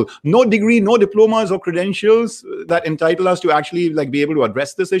powerful. No degree, no diplomas or credentials that entitle us to actually be able to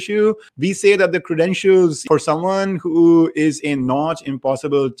address this issue. We say that the credentials for someone who is a not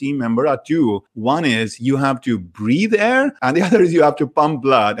impossible team member are two. One is you have to breathe air, and the other is you have to pump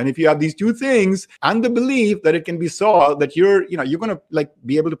blood. And if you have these two things and the belief that it can be solved, that you're going to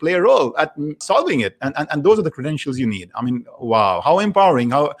be able to play a role at solving it, and those are the credentials you need. I mean, wow, how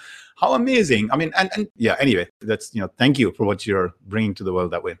empowering, how amazing. I mean, and yeah, anyway, that's, thank you for what you're bringing to the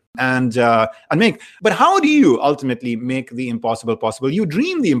world that way. And Mick, but how do you ultimately make the impossible possible? You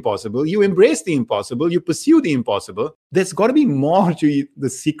dream the impossible, you embrace the impossible, you pursue the impossible. There's got to be more to the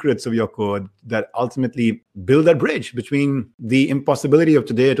secrets of your code that ultimately build that bridge between the impossibility of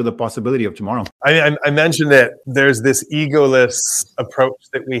today to the possibility of tomorrow. I mentioned that there's this egoless approach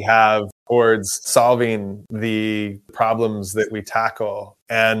that we have towards solving the problems that we tackle.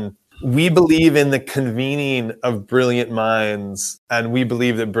 And we believe in the convening of brilliant minds, and we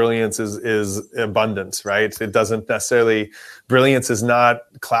believe that brilliance is abundant, right? It doesn't necessarily, brilliance is not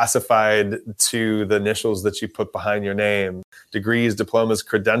classified to the initials that you put behind your name. Degrees, diplomas,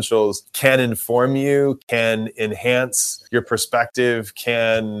 credentials can inform you, can enhance your perspective,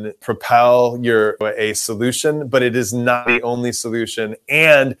 can propel a solution, but it is not the only solution.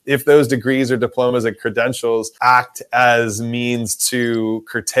 And if those degrees or diplomas and credentials act as means to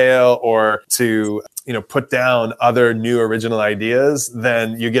curtail or to put down other new original ideas,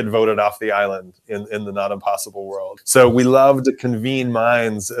 then you get voted off the island in the not impossible world. So we love to convene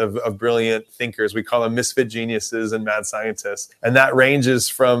minds of brilliant thinkers. We call them misfit geniuses and mad scientists. And that ranges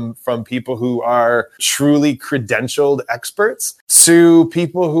from people who are truly credentialed experts to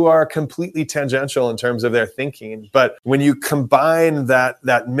people who are completely tangential in terms of their thinking. But when you combine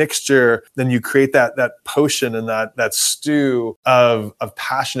that mixture, then you create that potion and that stew of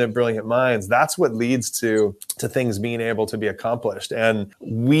passionate, brilliant minds. That's what leads to things being able to be accomplished. And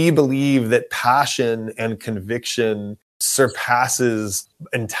we believe that passion and conviction surpasses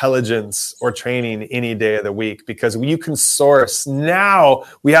intelligence or training any day of the week, because you can source. Now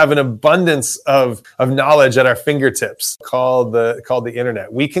we have an abundance of knowledge at our fingertips called the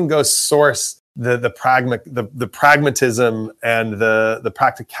internet. We can go source the pragmatism and the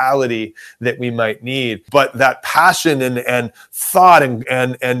practicality that we might need, but that passion and thought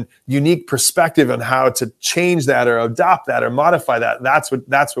and unique perspective on how to change that or adopt that or modify that's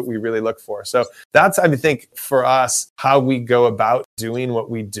what we really look for. So that's, I think, for us, how we go about doing what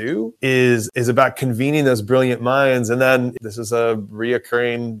we do is about convening those brilliant minds. And then this is a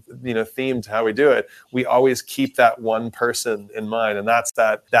reoccurring theme to how we do it. We always keep that one person in mind, and that's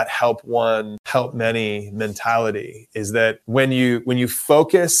that help one, help many mentality. Is that when you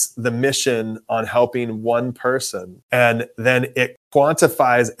focus the mission on helping one person, and then it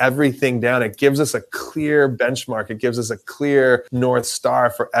quantifies everything down, it gives us a clear benchmark, it gives us a clear North Star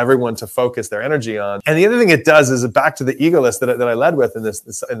for everyone to focus their energy on. And the other thing it does is, back to the ego list that I led with in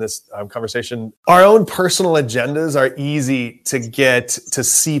this conversation, our own personal agendas are easy to get to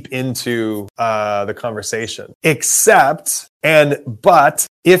seep into the conversation. But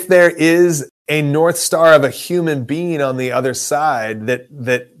if there is a North Star of a human being on the other side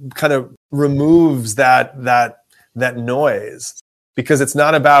that kind of removes that noise, because it's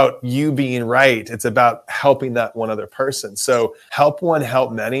not about you being right, it's about helping that one other person. So help one,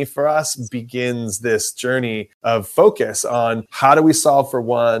 help many for us begins this journey of focus on how do we solve for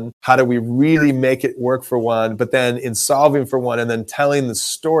one, how do we really make it work for one, but then in solving for one and then telling the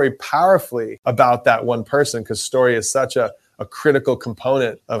story powerfully about that one person, because story is such a a critical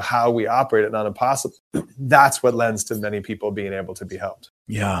component of how we operate at Not Impossible, that's what lends to many people being able to be helped.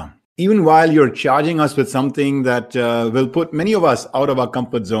 Yeah. Even while you're charging us with something that will put many of us out of our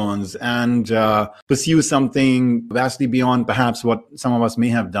comfort zones and pursue something vastly beyond perhaps what some of us may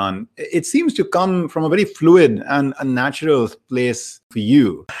have done, it seems to come from a very fluid and a natural place for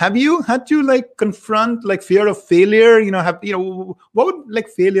you. Have you had to confront fear of failure? What would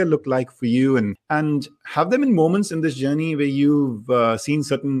failure look like for you? And have there been moments in this journey where you've seen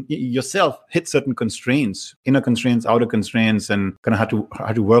yourself hit certain constraints, inner constraints, outer constraints, and kind of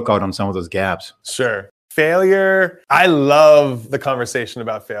had to work out on some of those gaps? Sure. Failure. I love the conversation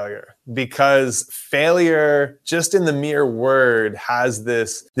about failure because failure, just in the mere word, has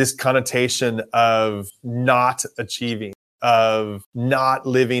this connotation of not achieving, of not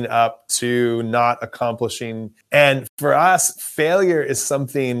living up to, not accomplishing. And for us, failure is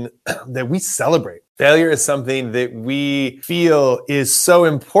something that we celebrate. Failure is something that we feel is so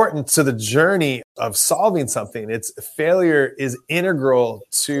important to the journey of solving something. Failure is integral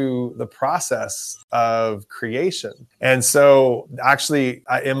to the process of creation. And so actually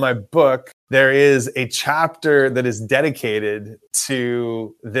in my book, there is a chapter that is dedicated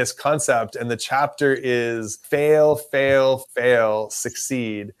to this concept. And the chapter is fail, fail, fail,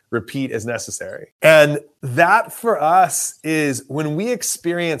 succeed, repeat as necessary. And that for us is when we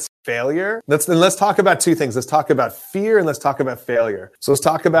experience failure. Let's talk about two things. Let's talk about fear and let's talk about failure. So let's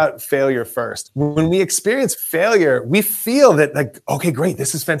talk about failure first. When we experience failure, we feel that okay, great,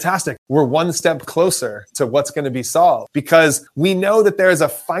 this is fantastic. We're one step closer to what's going to be solved because we know that there is a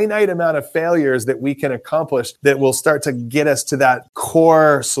finite amount of failures that we can accomplish that will start to get us to that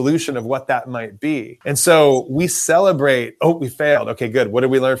core solution of what that might be. And so we celebrate, oh, we failed. Okay, good. What did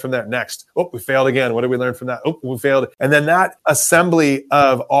we learn from that? Next. Oh, we failed again. What did we learn from that? Oh, we failed. And then that assembly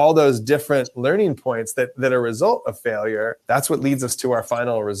of all those different learning points that are a result of failure, that's what leads us to our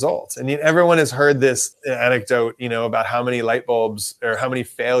final result. And everyone has heard this anecdote, about how many light bulbs or how many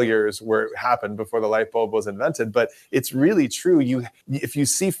failures happened before the light bulb was invented. But it's really true. If you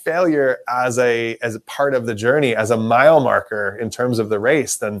see failure as a part of the journey, as a mile marker in terms of the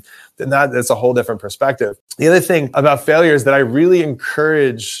race, then that's a whole different perspective. The other thing about failure is that I really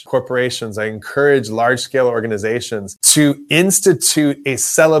encourage corporations, I encourage large-scale organizations to institute a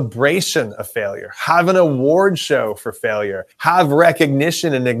celebration of failure, have an award show for failure, have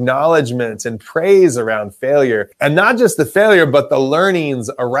recognition and acknowledgement and praise around failure. And not just the failure, but the learnings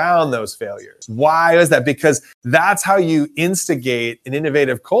around those failures. Why is that? Because that's how you instigate an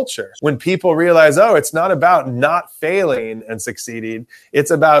innovative culture. When people realize, oh, it's not about not failing and succeeding,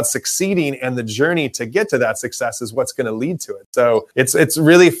 it's about succeeding, and the journey to get to that success is what's going to lead to it. So it's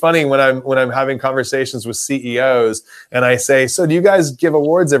really funny when I'm having conversations with CEOs and I say, so do you guys give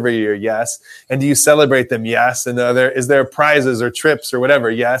awards every year? Yes. And do you celebrate them? Yes. And is there prizes or trips or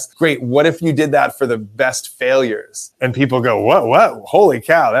whatever? Yes. Great. What if you did that for the best failures? And people go, what? Holy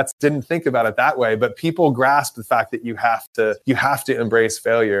cow. Didn't think about it that way. But people grasp the fact that you have to embrace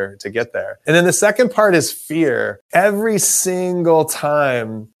failure to get there. And then the second part is fear. Every single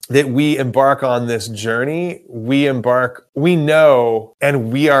time that we embark on this journey, we know,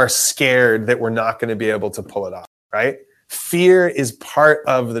 and we are scared that we're not going to be able to pull it off, right? Fear is part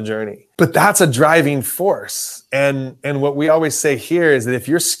of the journey, but that's a driving force. And what we always say here is that if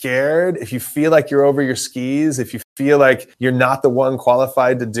you're scared, if you feel like you're over your skis, if you feel like you're not the one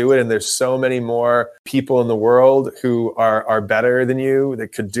qualified to do it, and there's so many more people in the world who are better than you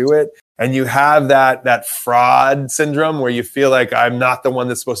that could do it, and you have that fraud syndrome where you feel like I'm not the one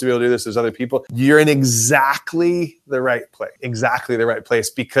that's supposed to be able to do this, there's other people, you're in exactly the right place.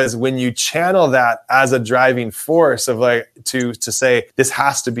 Because when you channel that as a driving force of to say, this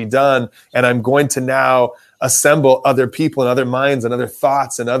has to be done, and I'm going to now assemble other people and other minds and other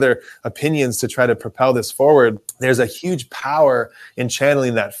thoughts and other opinions to try to propel this forward, there's a huge power in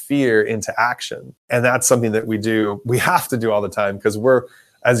channeling that fear into action. And that's something that we have to do all the time, because we're,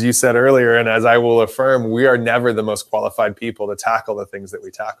 as you said earlier, and as I will affirm, we are never the most qualified people to tackle the things that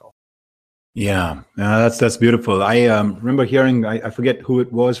we tackle. Yeah, that's beautiful. I remember hearing, I forget who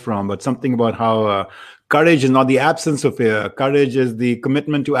it was from, but something about how courage is not the absence of fear. Courage is the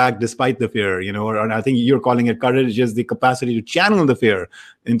commitment to act despite the fear, or I think you're calling it courage is the capacity to channel the fear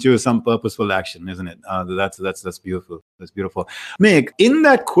into some purposeful action, isn't it? That's beautiful. That's beautiful. Mick, in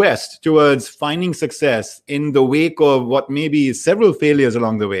that quest towards finding success in the wake of what may be several failures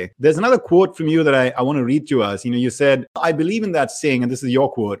along the way, there's another quote from you that I want to read to us. You said, I believe in that saying, and this is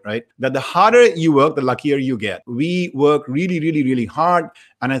your quote, right? That the harder you work, the luckier you get. We work really, really, really hard.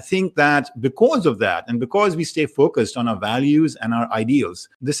 And I think that because of that, and because we stay focused on our values and our ideals,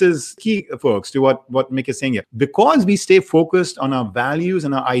 this is key, folks, to what Mick is saying here. Because we stay focused on our values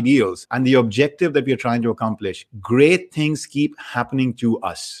and our ideals and the objective that we are trying to accomplish, great things keep happening to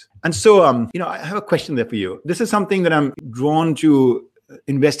us. And so, I have a question there for you. This is something that I'm drawn to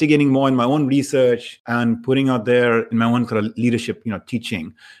investigating more in my own research and putting out there in my own sort of leadership,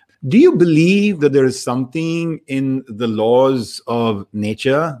 teaching. Do you believe that there is something in the laws of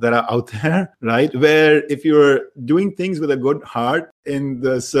nature that are out there, right? Where if you're doing things with a good heart in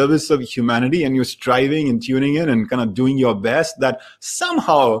the service of humanity and you're striving and tuning in and kind of doing your best, that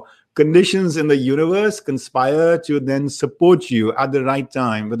somehow conditions in the universe conspire to then support you at the right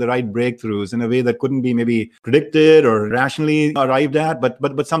time with the right breakthroughs in a way that couldn't be maybe predicted or rationally arrived at,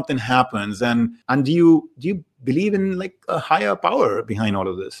 but something happens. And do you believe in like a higher power behind all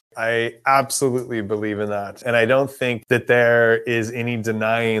of this? I absolutely believe in that. And I don't think that there is any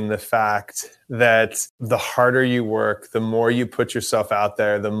denying the fact that the harder you work, the more you put yourself out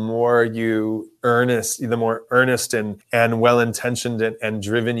there, the more earnest and well-intentioned and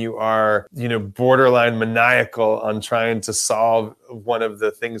driven you are, borderline maniacal on trying to solve one of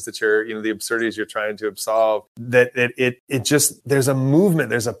the things that the absurdities you're trying to solve, that it just, there's a movement,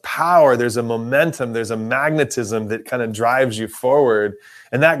 there's a power, there's a momentum, there's a magnetism that kind of drives you forward.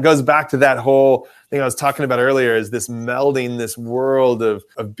 And that goes back to that whole thing I was talking about earlier, is this melding this world of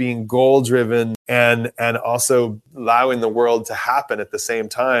being goal-driven and also allowing the world to happen at the same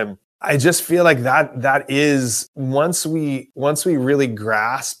time. I just feel like that is, once we really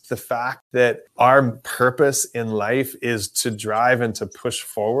grasp the fact that our purpose in life is to drive and to push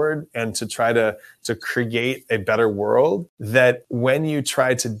forward and to try to create a better world, that when you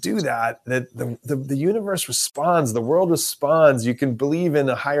try to do that the universe responds, the world responds. You can believe in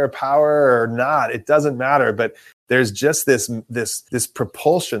a higher power or not, it doesn't matter, but there's just this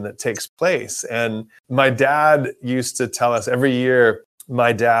propulsion that takes place. And my dad used to tell us every year,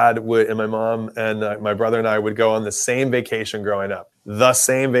 my dad would, and my mom and my brother and I would go on the same vacation growing up, the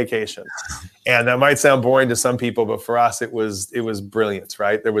same vacation. And that might sound boring to some people, but for us, it was brilliant,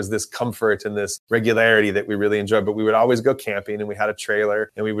 right? There was this comfort and this regularity that we really enjoyed, but we would always go camping, and we had a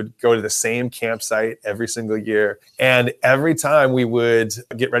trailer, and we would go to the same campsite every single year. And every time we would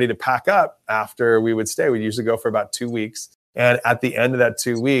get ready to pack up after we would stay, we'd usually go for about 2 weeks. And at the end of that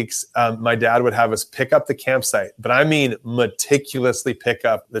 2 weeks, my dad would have us pick up the campsite, but I mean meticulously pick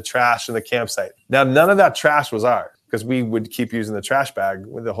up the trash in the campsite. Now, none of that trash was ours, because we would keep using the trash bag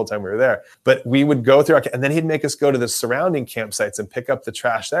the whole time we were there. But we would go through and then he'd make us go to the surrounding campsites and pick up the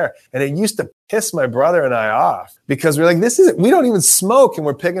trash there. And it used to piss my brother and I off, because we're like, we don't even smoke, and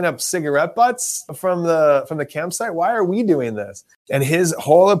we're picking up cigarette butts from the campsite. Why are we doing this? And his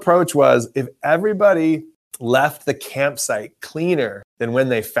whole approach was, if everybody left the campsite cleaner than when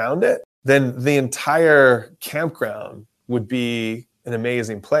they found it, then the entire campground would be an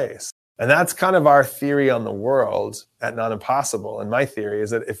amazing place. And that's kind of our theory on the world at Not Impossible. And my theory is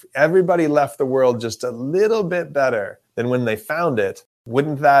that if everybody left the world just a little bit better than when they found it,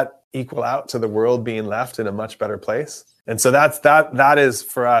 wouldn't that equal out to the world being left in a much better place? And so that is,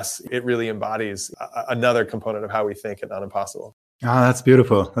 for us, it really embodies another component of how we think at Not Impossible. Ah, that's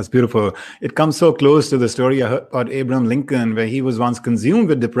beautiful. That's beautiful. It comes so close to the story I heard about Abraham Lincoln, where he was once consumed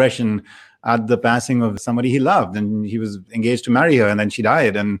with depression at the passing of somebody he loved, and he was engaged to marry her, and then she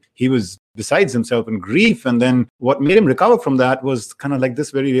died, and he was besides himself in grief. And then what made him recover from that was kind of like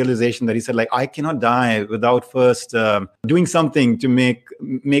this very realization that he said, like, I cannot die without first doing something to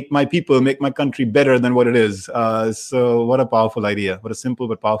make my people, make my country better than what it is. So what a powerful idea. What a simple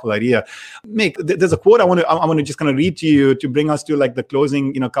but powerful idea. Mick, there's a quote I want to just kind of read to you to bring us to like the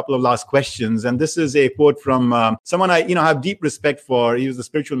closing, couple of last questions. And this is a quote from someone I, have deep respect for. He was the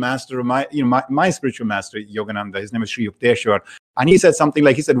spiritual master of my spiritual master, Yogananda. His name is Sri Yukteswar. And he said something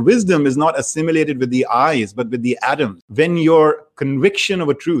like, wisdom is not assimilated with the eyes, but with the atoms. When your conviction of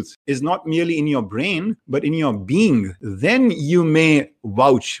a truth is not merely in your brain, but in your being, then you may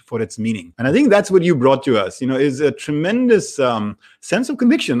vouch for its meaning. And I think that's what you brought to us, is a tremendous sense of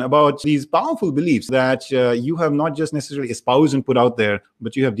conviction about these powerful beliefs that you have not just necessarily espoused and put out there,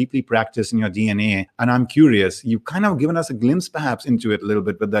 but you have deeply practiced in your DNA. And I'm curious, you've kind of given us a glimpse perhaps into it a little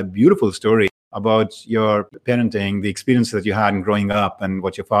bit with that beautiful story about your parenting, the experience that you had in growing up and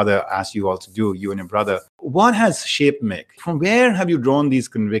what your father asked you all to do, you and your brother. what has shaped Mick? From where have you drawn these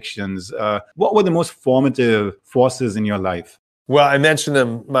convictions? What were the most formative forces in your life? Well, I mentioned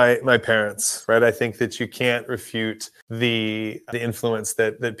them, my parents, right? I think that you can't refute the influence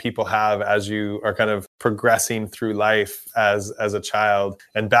that people have as you are kind of progressing through life as a child.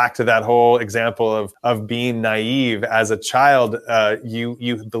 And back to that whole example of being naive as a child,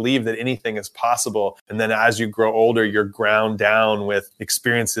 you believe that anything is possible. And then as you grow older, you're ground down with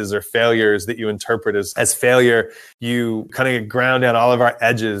experiences or failures that you interpret as failure. You kind of get ground down, all of our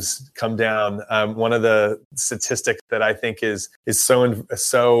edges come down. One of the statistics that I think is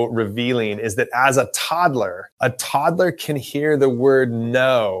so revealing is that as a toddler can hear the word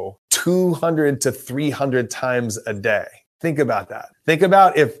no 200 to 300 times a day. Think about that. Think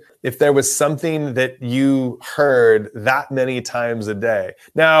about if there was something that you heard that many times a day.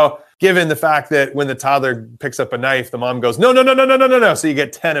 Now, given the fact that when the toddler picks up a knife, the mom goes, no, no, no, no, no, no, no, no. So you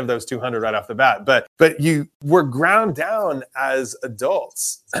get 10 of those 200 right off the bat. But you were ground down as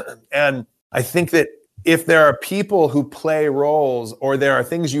adults. And I think that if there are people who play roles, or there are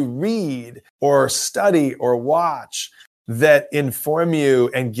things you read or study or watch that inform you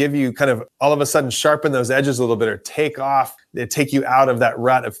and give you kind of all of a sudden sharpen those edges a little bit, or take you out of that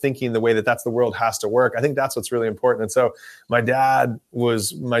rut of thinking the way that's the world has to work. I think that's what's really important. And so my dad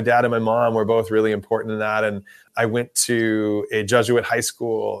and my mom were both really important in that. And I went to a Jesuit high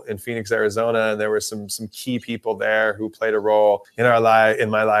school in Phoenix, Arizona, and there were some key people there who played a role in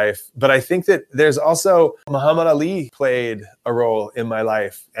my life. But I think that there's also Muhammad Ali played a role in my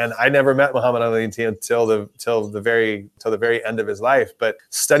life, and I never met Muhammad Ali until the very end of his life. But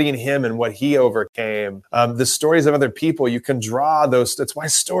studying him and what he overcame, the stories of other people, you can draw those. That's why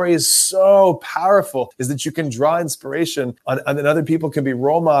story is so powerful, is that you can draw inspiration on and other people can be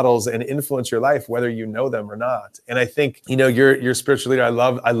role models and influence your life, whether you know them or not. And I think, your spiritual leader, I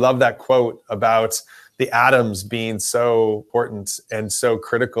love that quote about the atoms being so important and so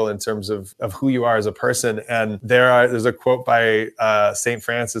critical in terms of who you are as a person. And there's a quote by St.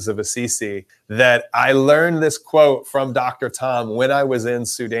 Francis of Assisi that I learned this quote from Dr. Tom when I was in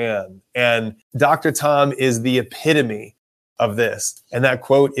Sudan. And Dr. Tom is the epitome of this. And that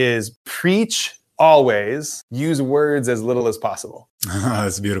quote is, preach always, use words as little as possible.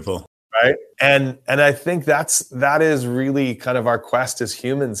 That's beautiful. Right. And I think that is really kind of our quest as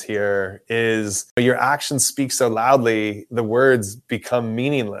humans here, is your actions speak so loudly, the words become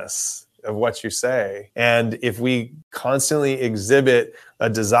meaningless of what you say. And if we constantly exhibit a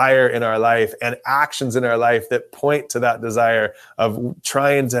desire in our life and actions in our life that point to that desire of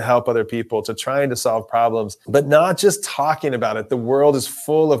trying to help other people, to trying to solve problems, but not just talking about it. The world is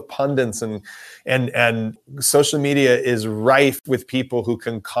full of pundits and social media is rife with people who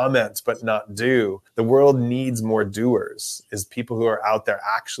can comment but not do. The world needs more doers, is people who are out there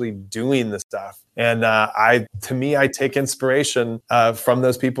actually doing the stuff. And I take inspiration from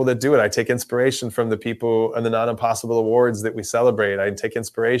those people that do it. I take inspiration from the people in the Non Impossible Awards that we celebrate. I take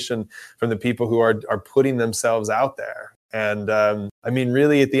inspiration from the people who are putting themselves out there. And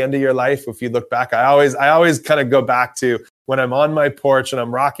really, at the end of your life, if you look back, I always kind of go back to when I'm on my porch and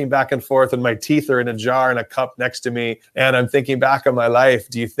I'm rocking back and forth and my teeth are in a jar and a cup next to me, and I'm thinking back on my life.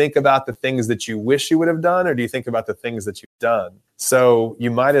 Do you think about the things that you wish you would have done, or do you think about the things that you've done? So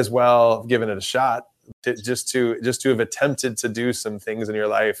you might as well have given it a shot. Just to have attempted to do some things in your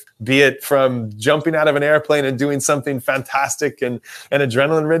life, be it from jumping out of an airplane and doing something fantastic and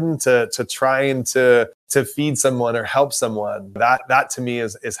adrenaline ridden to trying to feed someone or help someone. That to me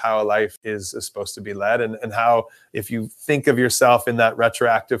is how a life is supposed to be led, and how, if you think of yourself in that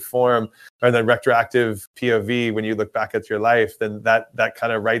retroactive form or the retroactive POV, when you look back at your life, then that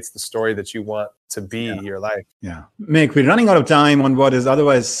kind of writes the story that you want to be your life. Yeah. Mick, we're running out of time on what is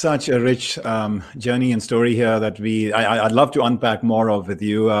otherwise such a rich journey and story here that I'd love to unpack more of with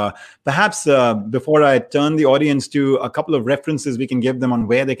you. Perhaps before I turn the audience to a couple of references we can give them on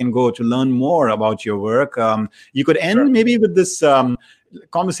where they can go to learn more about your work, you could end maybe with this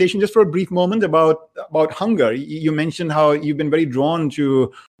conversation just for a brief moment about hunger. You mentioned how you've been very drawn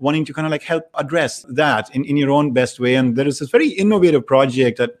to wanting to kind of like help address that in your own best way. And there is this very innovative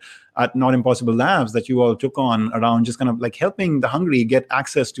project at Not Impossible Labs that you all took on around just kind of like helping the hungry get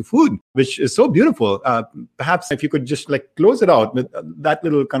access to food, which is so beautiful. Perhaps if you could just like close it out with that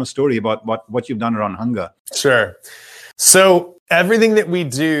little kind of story about what you've done around hunger. Sure. So Everything that we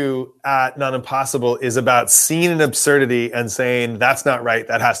do at Not Impossible is about seeing an absurdity and saying, that's not right,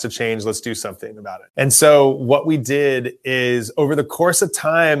 that has to change, let's do something about it. And so what we did is, over the course of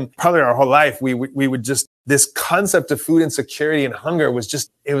time, probably our whole life, we would just, this concept of food insecurity and hunger was just,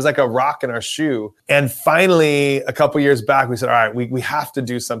 it was like a rock in our shoe. And finally, a couple years back, we said, all right, we have to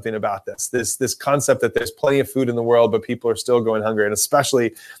do something about this concept that there's plenty of food in the world, but people are still going hungry, and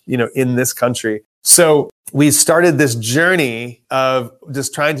especially, in this country. So we started this journey of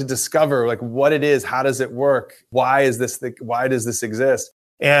just trying to discover like what it is, how does it work, why does this exist?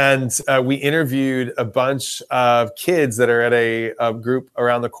 And we interviewed a bunch of kids that are at a group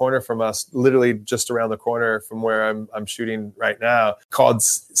around the corner from us, literally just around the corner from where I'm shooting right now, called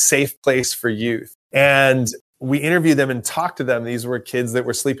Safe Place for Youth. And we interviewed them and talked to them. These were kids that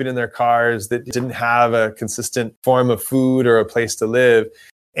were sleeping in their cars, that didn't have a consistent form of food or a place to live.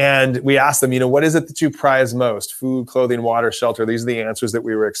 And we asked them, what is it that you prize most? Food, clothing, water, shelter. These are the answers that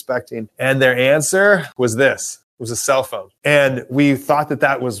we were expecting. And their answer was this. Was a cell phone. And we thought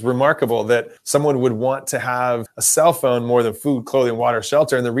that was remarkable, that someone would want to have a cell phone more than food, clothing, water,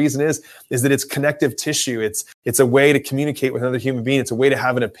 shelter. And the reason is that it's connective tissue. It's a way to communicate with another human being. It's a way to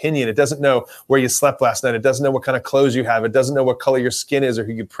have an opinion. It doesn't know where you slept last night. It doesn't know what kind of clothes you have. It doesn't know what color your skin is or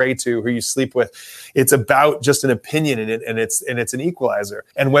who you pray to, who you sleep with. It's about just an opinion, and it's an equalizer.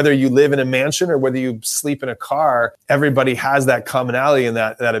 And whether you live in a mansion or whether you sleep in a car, everybody has that commonality and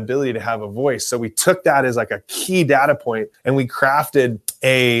that ability to have a voice. So we took that as like a key data point, and we crafted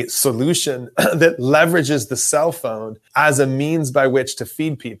a solution that leverages the cell phone as a means by which to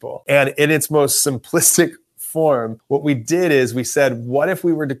feed people. And in its most simplistic form, what we did is we said, what if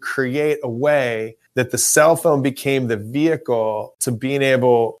we were to create a way that the cell phone became the vehicle to being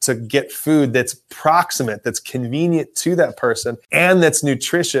able to get food that's proximate, that's convenient to that person, and that's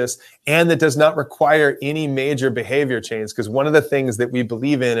nutritious, and that does not require any major behavior change? Because one of the things that we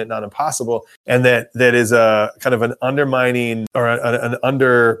believe in at Not Impossible, and that is a kind of an undermining or an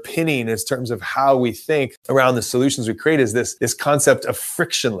underpinning in terms of how we think around the solutions we create, is this concept of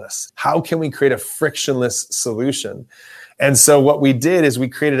frictionless. How can we create a frictionless solution? And so what we did is we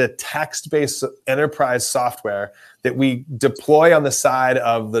created a text-based enterprise software that we deploy on the side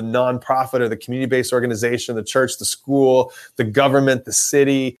of the nonprofit or the community-based organization, the church, the school, the government, the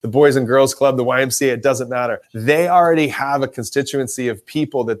city, the Boys and Girls Club, the YMCA, it doesn't matter. They already have a constituency of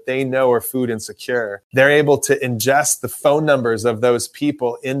people that they know are food insecure. They're able to ingest the phone numbers of those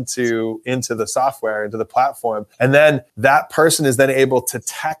people into the software, into the platform. And then that person is then able to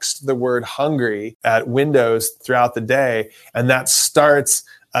text the word hungry at windows throughout the day. And that starts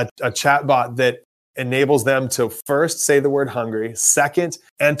a chatbot that enables them to first say the word hungry, second,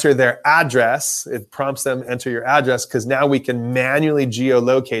 enter their address. It prompts them, enter your address, because now we can manually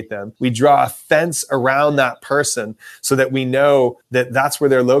geolocate them. We draw a fence around that person so that we know that that's where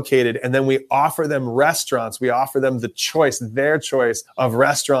they're located. And then we offer them restaurants. We offer them the choice, their choice of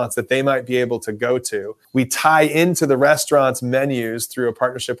restaurants that they might be able to go to. We tie into the restaurants' menus through a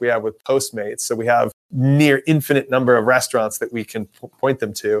partnership we have with Postmates. So we have near infinite number of restaurants that we can point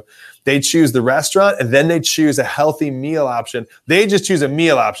them to. They choose the restaurant, and then they choose a healthy meal option. They just choose a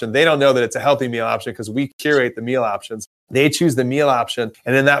meal option. They don't know that it's a healthy meal option because we curate the meal options. They choose the meal option,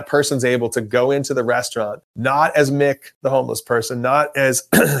 and then that person's able to go into the restaurant, not as Mick, the homeless person, not as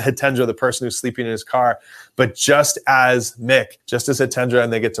Hitendra, the person who's sleeping in his car, but just as Mick, just as Hitendra,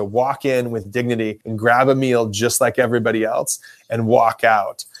 and they get to walk in with dignity and grab a meal just like everybody else and walk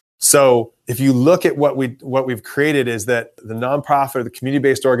out. So if you look at what we've created, is that the nonprofit or the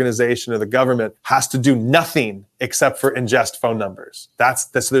community-based organization or the government has to do nothing except for ingest phone numbers.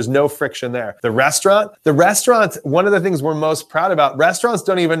 So there's no friction there. The restaurant, one of the things we're most proud about, restaurants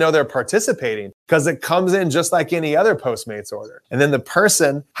don't even know they're participating because it comes in just like any other Postmates order. And then the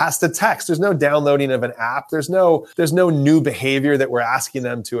person has to text. There's no downloading of an app. There's no new behavior that we're asking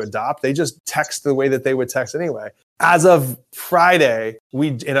them to adopt. They just text the way that they would text anyway. As of Friday,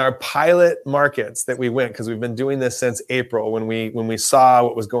 in our pilot markets that we went, because we've been doing this since April, when we saw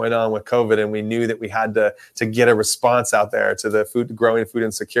what was going on with COVID, and we knew that we had to get a response out there to the growing food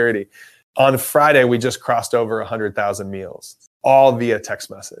insecurity. On Friday, we just crossed over 100,000 meals, all via text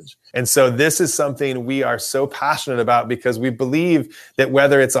message. And so this is something we are so passionate about, because we believe that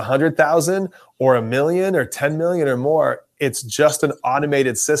whether it's 100,000 or 1 million or 10 million or more, it's just an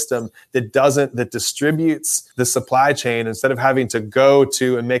automated system that distributes the supply chain. Instead of having to go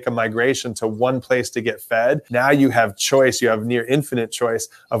to and make a migration to one place to get fed, now you have choice. You have near infinite choice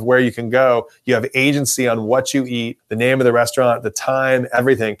of where you can go. You have agency on what you eat, the name of the restaurant, the time,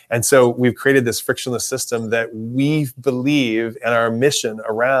 everything. And so we've created this frictionless system that we believe, and our mission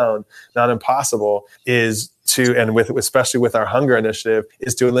around Not Impossible is and especially with our hunger initiative,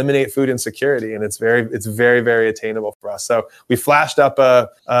 is to eliminate food insecurity. And it's very, very attainable for us. So we flashed up a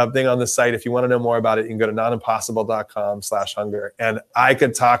thing on the site. If you want to know more about it, you can go to notimpossible.com/hunger. And I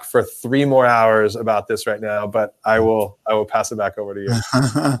could talk for 3 more hours about this right now, but I will pass it back over to you.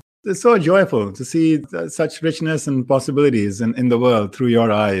 It's so joyful to see such richness and possibilities in the world through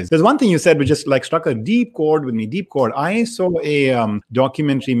your eyes. There's one thing you said which just like struck a deep chord with me, deep chord. I saw a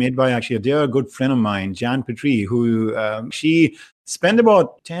documentary made by actually a dear good friend of mine, Jan Petrie, who she spent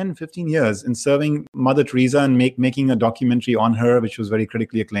about 10, 15 years in serving Mother Teresa and making a documentary on her, which was very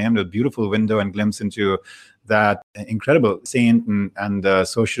critically acclaimed, a beautiful window and glimpse into that incredible saint and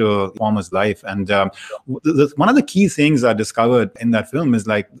social reformer's life. And one of the key things I discovered in that film is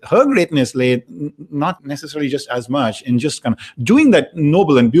like her greatness lay not necessarily just as much in just kind of doing that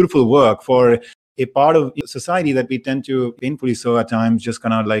noble and beautiful work for a part of society that we tend to, painfully so at times, just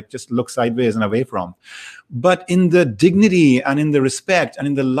kind of like just look sideways and away from. But in the dignity and in the respect and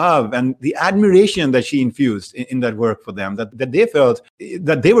in the love and the admiration that she infused in that work for them, that they felt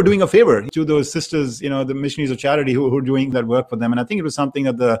that they were doing a favor to those sisters, the missionaries of charity who were doing that work for them. And I think it was something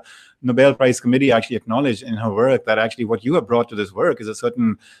that the Nobel Prize Committee actually acknowledged in her work, that actually what you have brought to this work is a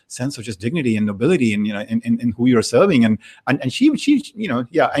certain sense of just dignity and nobility in who you're serving. And she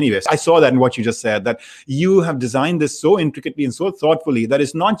anyways, I saw that in what you just said, that you have designed this so intricately and so thoughtfully that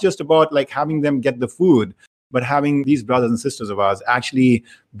it's not just about like having them get the food, but having these brothers and sisters of ours actually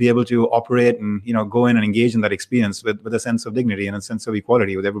be able to operate and go in and engage in that experience with a sense of dignity and a sense of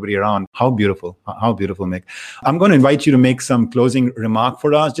equality with everybody around. How beautiful, Mick. I'm going to invite you to make some closing remark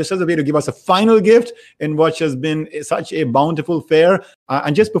for us, just as a way to give us a final gift in what has been such a bountiful fare.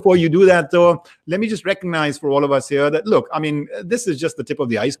 And just before you do that, though, let me just recognize for all of us here that, look, I mean, this is just the tip of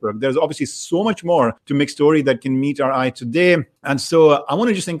the iceberg. There's obviously so much more to Mick's story that can meet our eye today. And so I want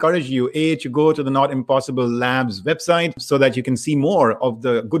to just encourage you, to go to the Not Impossible Labs website so that you can see more of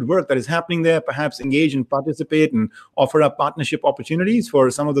the good work that is happening there, perhaps engage and participate and offer up partnership opportunities for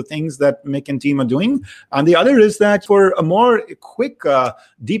some of the things that Mick and team are doing. And the other is that for a more quick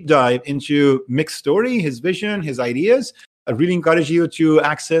deep dive into Mick's story, his vision, his ideas, I really encourage you to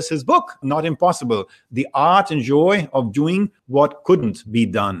access his book, Not Impossible, The Art and Joy of Doing What Couldn't Be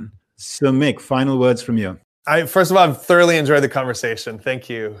Done. So Mick, final words from you. First of all, I've thoroughly enjoyed the conversation. Thank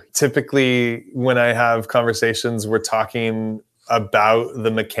you. Typically, when I have conversations, we're talking about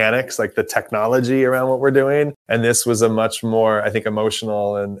the mechanics, like the technology around what we're doing. And this was a much more, I think,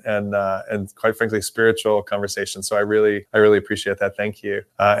 emotional and quite frankly, spiritual conversation. So I really appreciate that. Thank you.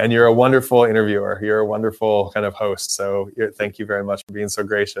 And you're a wonderful interviewer. You're a wonderful kind of host. So thank you very much for being so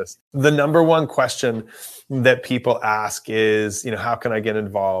gracious. The number one question that people ask is, how can I get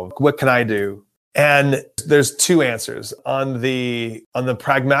involved? What can I do? And there's 2 answers. On the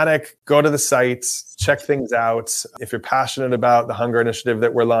pragmatic, go to the site, check things out. If you're passionate about the hunger initiative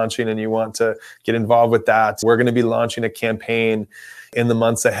that we're launching and you want to get involved with that, we're going to be launching a campaign in the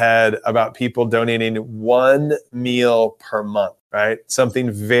months ahead about people donating 1 meal per month, right?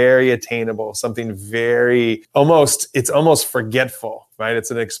 Something very attainable, something very it's almost forgetful, right? It's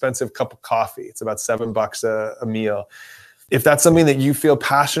an expensive cup of coffee. It's about $7 a meal. If that's something that you feel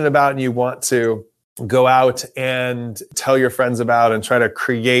passionate about and you want to go out and tell your friends about and try to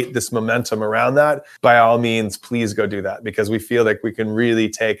create this momentum around that, by all means, please go do that, because we feel like we can really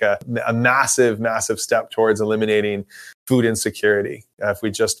take a massive, massive step towards eliminating food insecurity if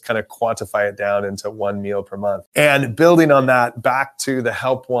we just kind of quantify it down into 1 meal per month. And building on that, back to the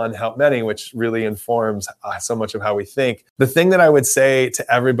help one, help many, which really informs so much of how we think. The thing that I would say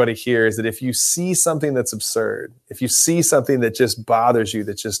to everybody here is that if you see something that's absurd, if you see something that just bothers you,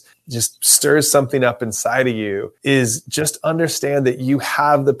 that just stirs something up inside of you, is just understand that you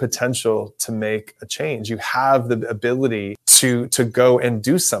have the potential to make a change. You have the ability to go and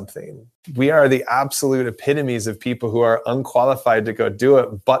do something. We are the absolute epitomes of people who are unqualified to go do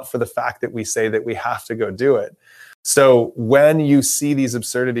it, but for the fact that we say that we have to go do it. So when you see these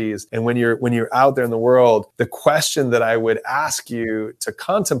absurdities and when you're out there in the world, the question that I would ask you to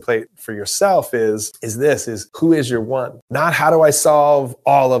contemplate for yourself is who is your one? Not how do I solve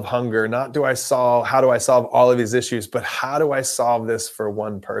all of hunger? Not how do I solve all of these issues, but how do I solve this for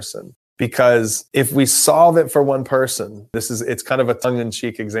one person? Because if we solve it for one person, it's kind of a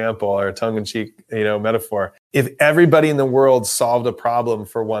tongue-in-cheek example or a tongue-in-cheek, metaphor. If everybody in the world solved a problem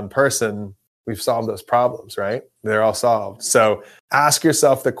for one person, we've solved those problems, right? They're all solved. So ask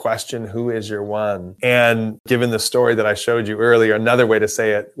yourself the question, who is your one? And given the story that I showed you earlier, another way to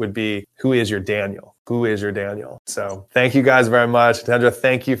say it would be, who is your Daniel? Who is your Daniel? So thank you guys very much. Hitendra,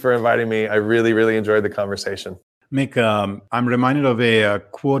 thank you for inviting me. I really, really enjoyed the conversation. Mick, I'm reminded of a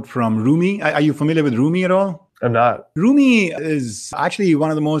quote from Rumi. Are you familiar with Rumi at all? I'm not. Rumi is actually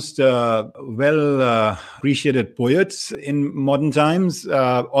one of the most appreciated poets in modern times,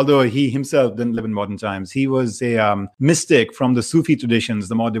 although he himself didn't live in modern times. He was a mystic from the Sufi traditions,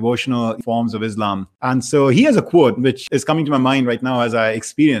 the more devotional forms of Islam. And so he has a quote which is coming to my mind right now as I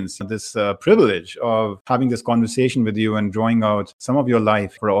experience this privilege of having this conversation with you and drawing out some of your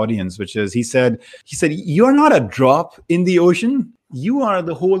life for our audience, which is, he said, "You're not a drop in the ocean. You are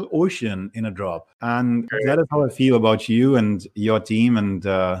the whole ocean in a drop." And that is how I feel about you and your team and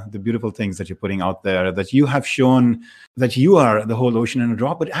the beautiful things that you're putting out there, that you have shown that you are the whole ocean in a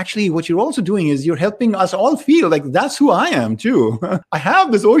drop. But actually, what you're also doing is you're helping us all feel like that's who I am too. I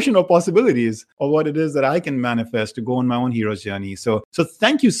have this ocean of possibilities of what it is that I can manifest to go on my own hero's journey. So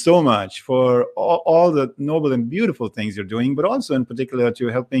thank you so much for all the noble and beautiful things you're doing, but also in particular to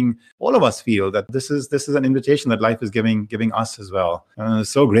helping all of us feel that this is an invitation that life is giving us as well. I'm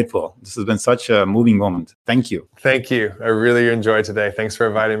so grateful. This has been such a moving moment. Thank you. Thank you. I really enjoyed today. Thanks for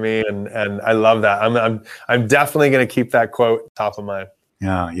inviting me, and I love that. I'm definitely going to keep that quote top of mind.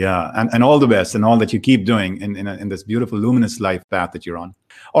 Yeah, and all the best and all that you keep doing in this beautiful luminous life path that you're on.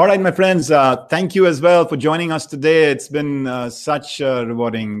 All right, my friends, thank you as well for joining us today. It's been such a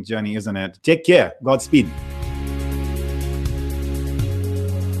rewarding journey, isn't it? Take care. Godspeed.